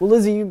 Well,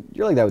 Lizzie,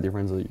 you're like that with your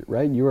friends,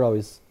 right? You were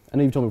always. I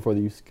know you've told me before that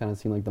you kind of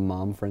seem like the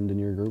mom friend in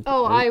your group.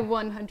 Oh, right? I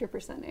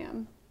 100%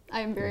 am.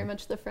 I am very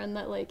much the friend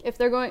that, like, if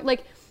they're going,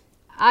 like,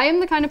 I am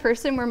the kind of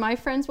person where my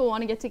friends will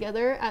want to get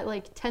together at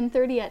like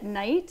 10:30 at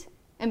night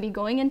and be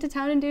going into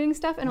town and doing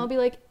stuff, and I'll be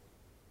like,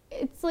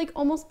 it's like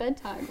almost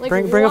bedtime. Like,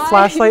 Bring a why?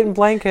 flashlight and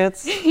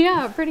blankets.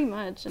 Yeah, pretty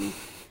much. And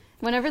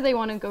whenever they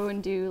want to go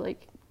and do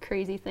like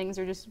crazy things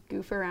or just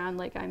goof around,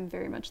 like, I'm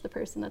very much the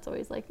person that's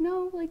always like,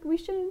 no, like, we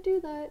shouldn't do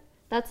that.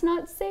 That's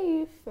not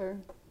safe. Or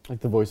Like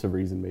the voice of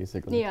reason,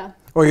 basically. yeah.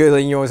 Or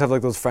you always have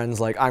like those friends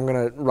like, I'm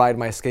gonna ride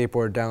my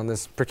skateboard down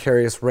this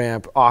precarious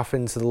ramp off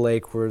into the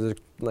lake where there's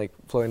like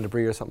floating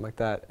debris or something like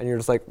that, and you're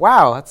just like,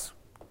 wow, that's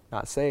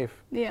not safe.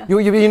 Yeah.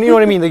 You know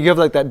what I mean? Like, you have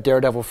like that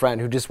daredevil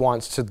friend who just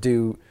wants to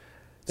do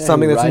Yeah,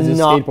 something he that's rides his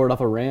not. skateboard off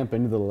a ramp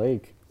into the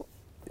lake.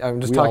 I'm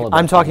just We all talking. have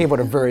I'm that talking friend.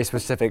 about a very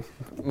specific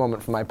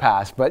moment from my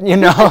past, but you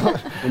know.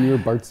 When you were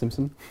Bart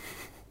Simpson.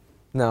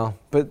 No,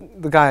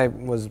 but the guy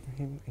was.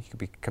 He could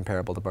be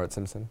comparable to Bart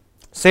Simpson.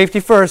 Safety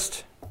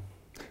first.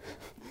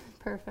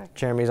 Perfect.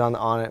 Jeremy's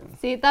on it.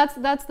 See, that's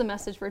the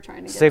message we're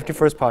trying to get. Safety at.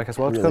 first podcast.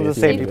 Welcome Really to the is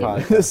safety really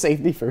podcast. The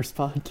Safety First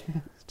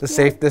Podcast.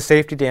 The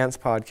safety dance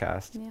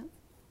podcast. Yeah.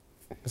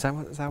 Is that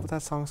what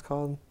that song's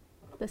called?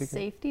 The can-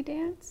 safety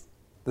dance.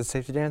 The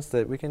safety dance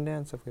that we can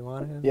dance if we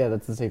want to. Yeah,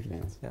 that's the safety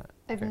dance. Yeah.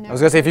 I've Okay. never I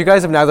was gonna say if you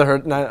guys have neither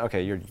heard.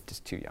 Okay, you're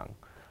just too young.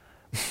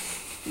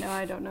 No,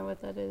 I don't know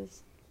what that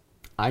is.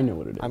 I know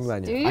what it is. I'm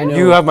glad Do you. you? I know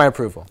You have my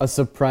approval. a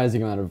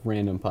surprising amount of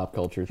random pop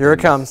culture. Here it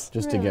things comes.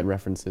 Just to Really? get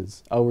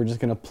references. Oh, we're just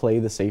gonna play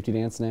the safety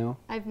dance now.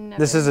 I've never.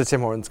 This is a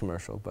Tim Hortons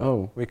commercial, but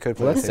Oh, we could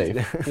play well, that's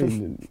safety safe.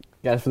 dance.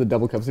 Guys, for the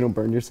double cups, so you don't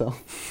burn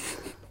yourself.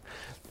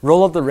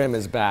 Roll Up the Rim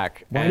is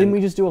back. Why and didn't we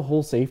just do a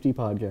whole safety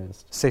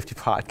podcast? Safety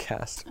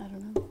podcast. I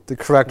don't know. The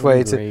correct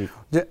way to.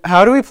 Great.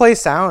 How do we play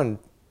sound,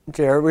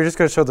 Jared? We're just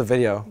gonna show the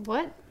video.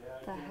 What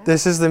the heck?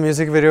 This is the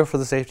music video for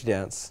the safety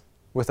dance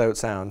without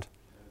sound.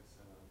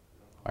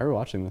 Why are we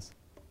watching this?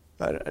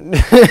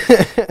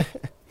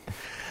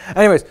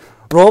 Anyways,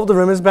 Roll Up the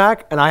Rim is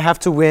back, and I have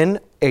to win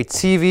a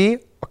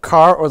TV, a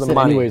car, or the Said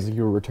money. anyways,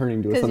 you were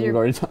returning to us 'Cause something we've you're-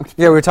 already talked about.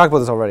 Yeah, we talked about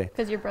this already.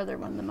 Because your brother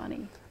won the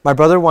money, My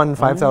brother won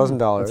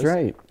 $5,000. That's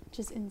right. which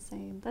is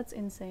insane. That's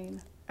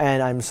insane.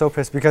 And I'm so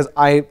pissed because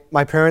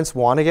my parents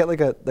want to get like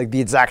the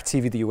exact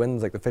TV that you win,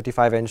 like the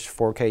 55-inch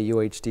 4K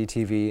UHD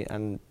TV,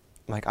 and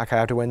like I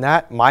have to win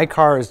that. My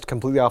car is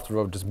completely off the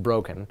road, just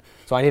broken,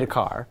 so I need a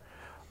car.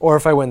 Or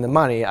if I win the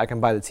money, I can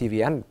buy the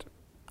TV and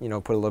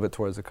put a little bit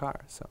towards the car.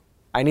 So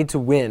I need to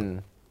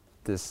win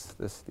the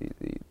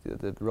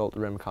Roll Up the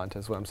Rim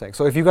contest. Is what I'm saying.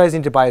 So if you guys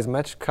need to buy as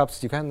much cups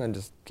as you can, then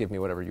just give me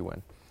whatever you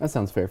win. That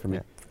sounds fair for me.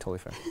 Yeah, totally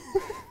fair.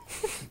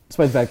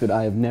 Despite the fact that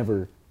I have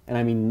never, and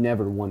I mean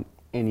never, won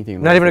anything.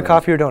 in Not my even a life.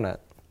 coffee or donut.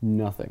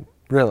 Nothing.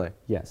 Really?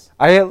 Yes.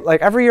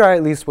 Every year I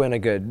at least win a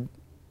good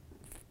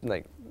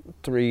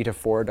 3 to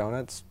 4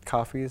 donuts,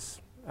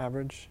 coffees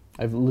average.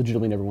 I've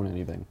legitimately never won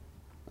anything.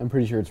 I'm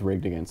pretty sure it's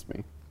rigged against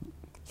me.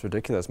 It's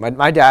ridiculous.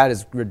 My dad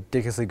is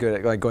ridiculously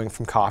good at going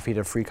from coffee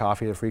to free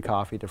coffee to free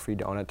coffee to free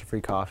donut to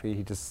free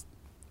coffee.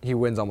 He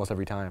wins almost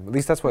every time. At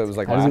least that's what it was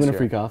like How does last he win year. a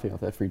free coffee off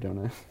that free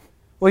donut?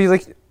 Well,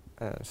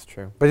 that's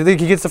true. But he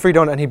gets the free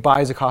donut and he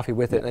buys a coffee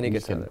with it, and then he I'm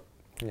gets just the other.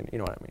 You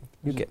know what I mean?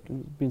 You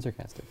get. Being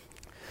sarcastic.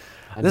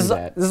 I This do is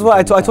that this is what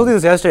I from time told you to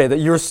this yesterday,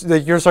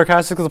 that you're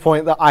sarcastic to the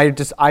point that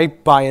I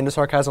buy into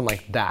sarcasm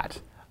like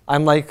that.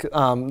 I'm like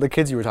the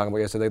kids you were talking about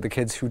yesterday, the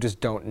kids who just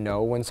don't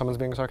know when someone's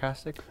being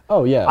sarcastic. time.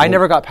 Oh yeah. I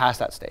never got past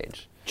that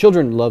stage.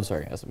 Children love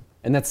sarcasm,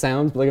 and that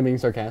sounds like I'm being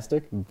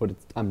sarcastic, but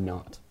I'm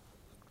not.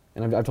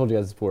 And I've told you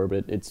guys this before,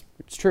 but it's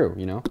true.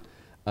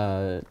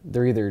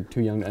 They're either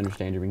too young to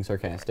understand you're being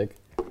sarcastic,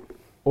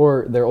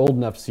 or they're old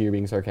enough to see you're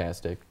being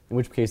sarcastic. In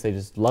which case, they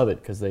just love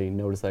it because they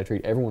notice that I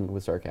treat everyone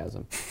with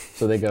sarcasm.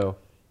 So they go,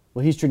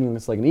 "Well, he's treating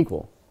us like an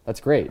equal. That's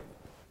great.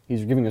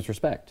 He's giving us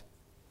respect."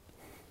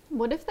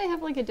 What if they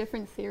have like a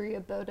different theory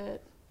about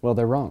it? Well,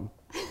 they're wrong.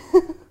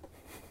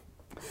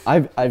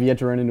 I've yet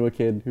to run into a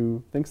kid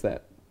who thinks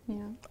that, Yeah.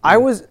 I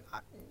was,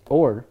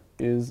 or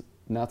is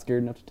not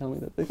scared enough to tell me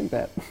that they think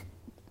that.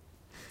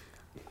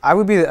 I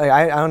would be, like,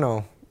 I don't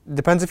know.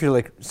 Depends if you're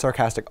like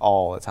sarcastic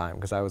all the time.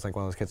 Because I was like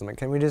one of those kids. I'm like,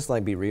 can we just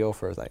like be real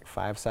for like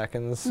 5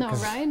 seconds? No,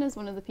 'Cause- Ryan is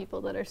one of the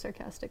people that are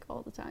sarcastic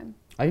all the time.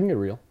 I can get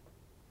real.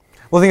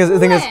 Well, the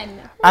thing is,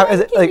 When? I- is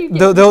When it, can like you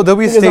get there'll be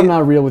Because I'm stages.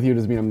 not real with you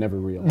doesn't mean I'm never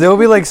real. There'll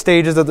be like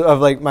stages of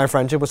like my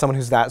friendship with someone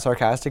who's that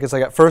sarcastic. It's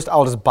like at first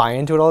I'll just buy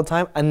into it all the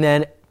time, and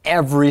then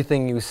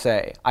everything you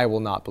say I will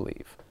not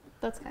believe.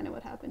 That's kind of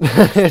what happened.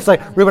 It's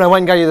like, Ruben, I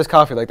went and got you this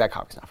coffee. Like, that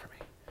coffee's not for me.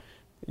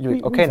 You're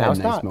like, We've okay, now had it's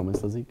nice not.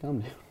 moments, Lizzie. Calm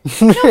down.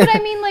 No, but I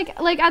mean,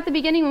 like at the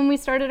beginning when we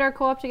started our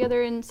co-op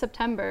together in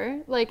September,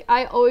 like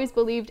I always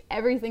believed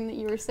everything that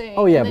you were saying.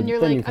 Oh, yeah, And then but you're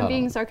then you like, I'm caught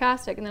being on.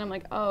 sarcastic, and then I'm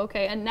like, oh,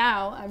 okay. And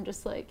now I'm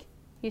just like,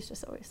 he's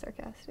just always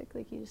sarcastic.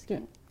 Like you just Yeah.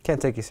 can't.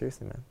 Can't take you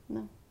seriously, man.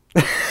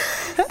 No.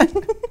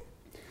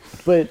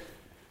 But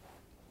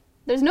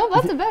There's no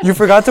buts about You it.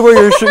 forgot to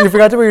wear your shirt. You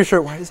forgot to wear your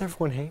shirt. Why does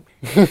everyone hate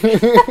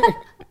me?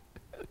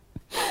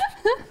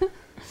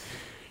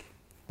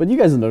 But you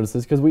guys will notice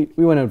this because we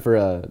went out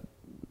for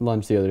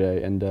lunch the other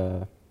day, and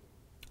I'm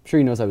sure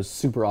you noticed I was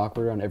super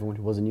awkward around everyone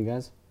who wasn't you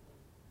guys.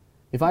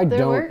 If I There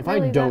don't weren't if I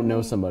really don't that know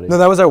many. somebody, No,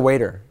 that was our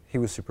waiter. He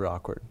was super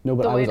awkward. no,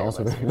 but The I was waiter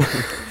also was very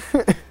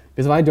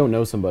because if I don't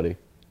know somebody,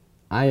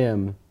 I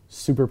am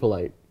super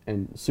polite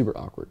and super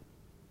awkward.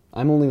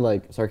 I'm only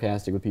like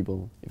sarcastic with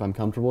people if I'm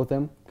comfortable with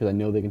them because I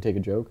know they can take a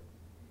joke.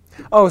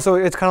 Oh, so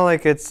it's kind of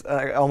like it's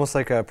almost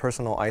like a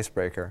personal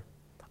icebreaker.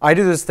 I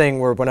do this thing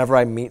where whenever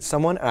I meet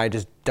someone and I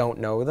just don't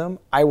know them,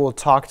 I will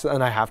talk to,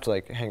 and I have to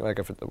like hang, like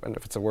if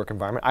it's a work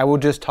environment, I will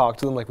just talk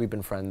to them like we've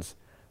been friends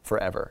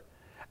forever.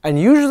 And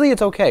usually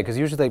it's okay, because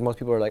usually like most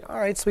people are like, all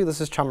right, sweet, let's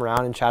just chum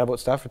around and chat about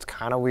stuff. It's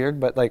kind of weird,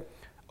 but like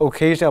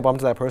occasionally I'll bump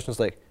into that person who's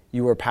like,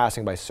 you are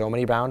passing by so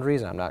many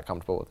boundaries and I'm not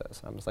comfortable with this.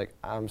 And I'm just like,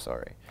 I'm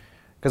sorry.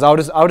 Because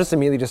I'll just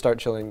immediately just start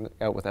chilling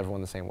out with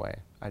everyone the same way.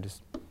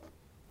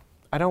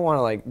 I don't want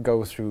to like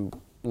go through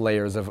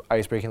layers of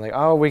ice breaking, like,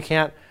 oh, we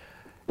can't,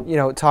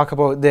 talk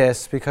about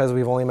this because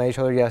we've only met each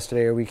other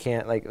yesterday, or we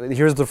can't, like,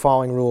 here's the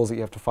following rules that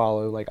you have to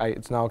follow. Like,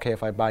 it's not okay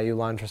if I buy you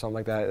lunch or something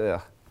like that.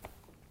 Ugh.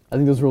 I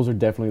think those rules are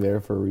definitely there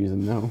for a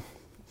reason. No,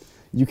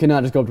 you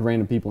cannot just go up to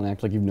random people and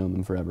act like you've known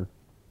them forever.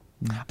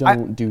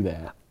 Don't do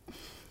that.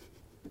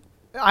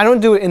 I don't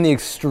do it in the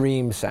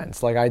extreme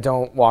sense. Like, I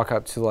don't walk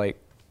up to like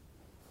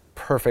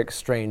perfect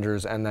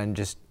strangers and then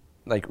just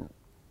like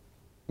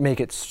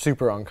make it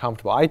super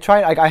uncomfortable. I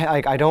try.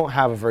 I don't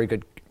have a very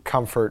good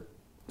comfort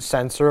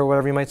sensor or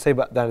whatever you might say,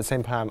 but then at the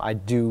same time, I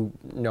do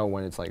know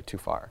when it's like too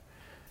far.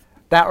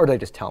 That, or they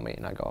just tell me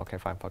and I go, okay,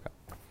 fine, fuck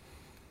up.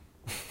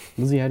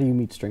 Lizzie, how do you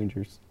meet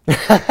strangers?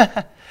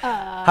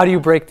 How do you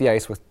break the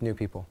ice with new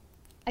people?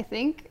 I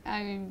think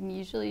I'm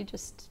usually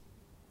just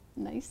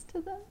nice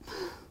to them.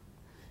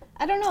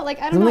 I don't know. Like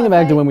I don't know. Something if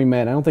back to I- when we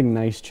met. I don't think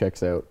nice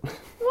checks out. Why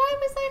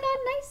was I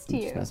not nice to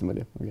Just you? messing with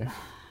you. Okay.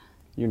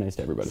 You're nice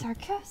to everybody.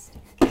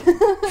 Sarcastic.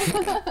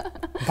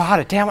 Bought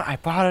it, damn it, I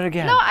bought it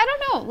again. No, I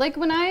don't know. Like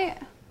when I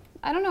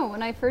don't know,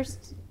 when I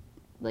first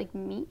like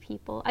meet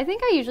people, I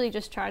think I usually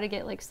just try to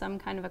get like some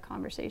kind of a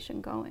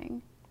conversation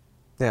going.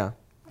 Yeah.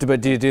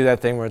 But do you do that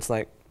thing where it's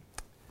like,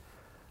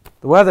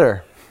 the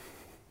weather?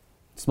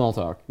 Small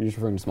talk. You're just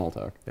referring to small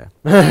talk. Yeah.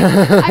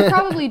 I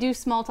probably do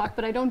small talk,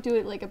 but I don't do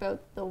it like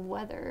about the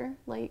weather.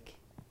 Like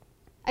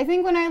I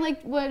think when I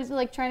like was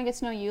like trying to get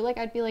to know you, like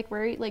I'd be like,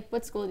 where, like,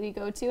 what school did you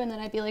go to? And then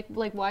I'd be like,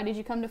 why did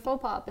you come to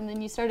Faux Pop? And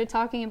then you started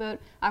talking about,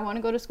 I want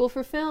to go to school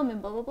for film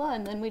and blah blah blah.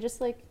 And then we just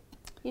like,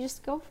 you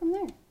just go from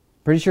there.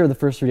 Pretty sure the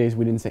first 3 days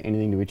we didn't say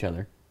anything to each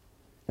other.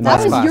 And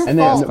That was your and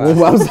fault.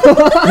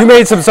 then, You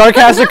made some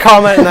sarcastic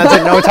comment and that's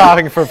it, no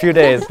talking for a few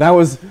days. that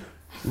was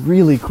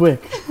really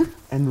quick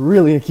and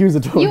really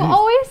accusatory. You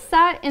always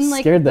sat in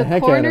like Scared the the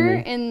heck out of corner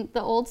me. in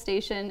the old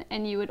station,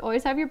 and you would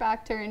always have your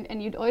back turned,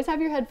 and you'd always have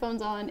your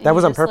headphones on. And That you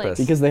was on just, like- purpose.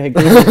 because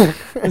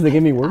they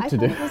gave me work I to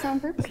thought do. it was on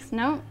purpose.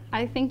 No,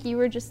 I think you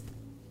were just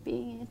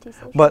being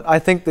antisocial. But I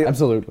think that,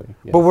 Absolutely.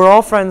 yes. but we're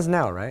all friends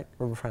now, right?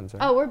 We're friends,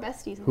 right? Oh, we're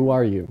besties. Who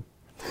are you?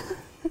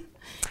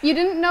 You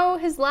didn't know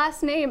his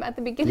last name at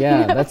the beginning.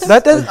 Yeah, of that's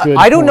That does, a good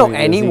I don't know point,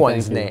 Lizzie,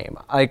 anyone's thank you. name.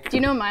 Like, Do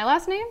you know my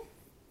last name?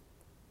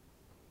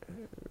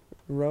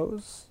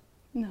 Rose?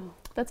 No,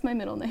 that's my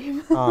middle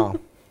name. Oh.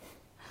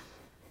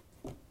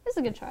 This is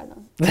a good try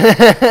though.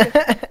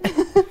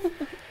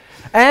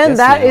 And Yes,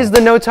 that now. is the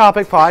No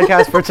Topic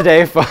podcast for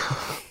today,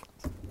 folks.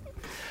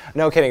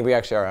 No kidding, we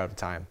actually are out of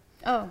time.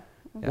 Oh,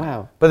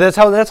 Wow. But that's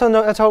how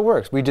it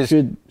works. We just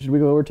Should we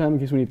go overtime in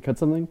case we need to cut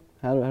something?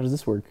 How does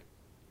this work?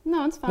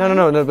 no, it's fine.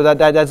 no. But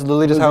that's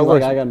literally just how it Lizzie's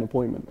works. like, I got an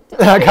appointment.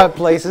 I got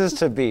places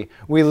to be.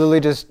 We literally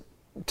just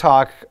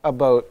talk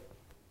about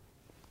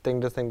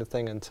thing to thing to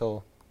thing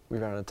until we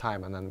run out of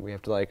time, and then we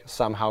have to like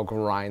somehow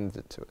grind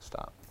it to a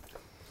stop.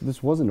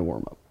 This wasn't a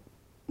warm up.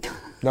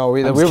 No,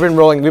 we've been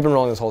rolling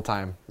this whole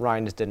time.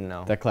 Ryan just didn't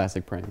know. That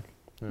classic prank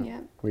Yeah,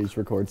 where you just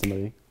record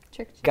somebody.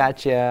 tricked you.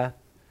 Gotcha.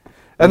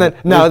 And then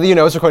now that you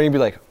know it's recording, you'd be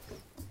like,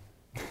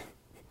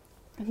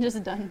 I'm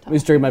just done Let me talking.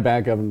 straighten my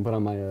back up and put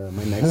on my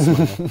my nice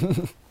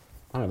smile.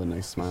 I have a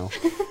nice smile.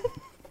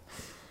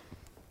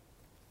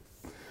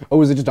 Oh,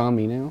 is it just on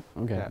me now?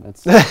 Okay, Yeah.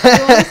 that's. You want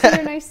to see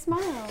your nice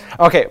smile.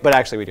 Okay, but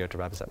actually we do have to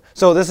wrap this up.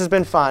 So this has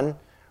been fun.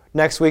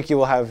 Next week you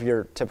will have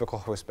your typical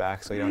host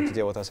back, so you don't have to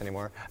deal with us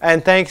anymore.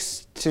 And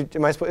thanks to,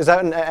 is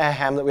that a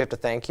ham that we have to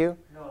thank you?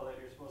 No, that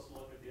you're supposed to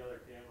look at the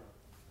other camera.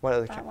 What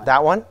other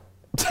That one.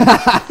 That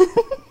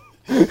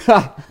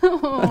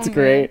one? That's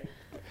great.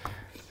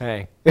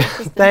 Hey,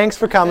 thanks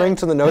for coming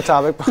to the No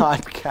Topic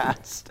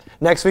Podcast.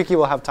 Next week you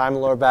will have Time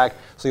Lore back,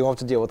 so you won't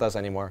have to deal with us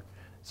anymore.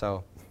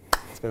 So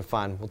it's been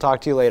fun. We'll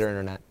talk to you later,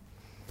 Internet.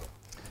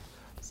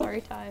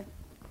 Sorry, Ty.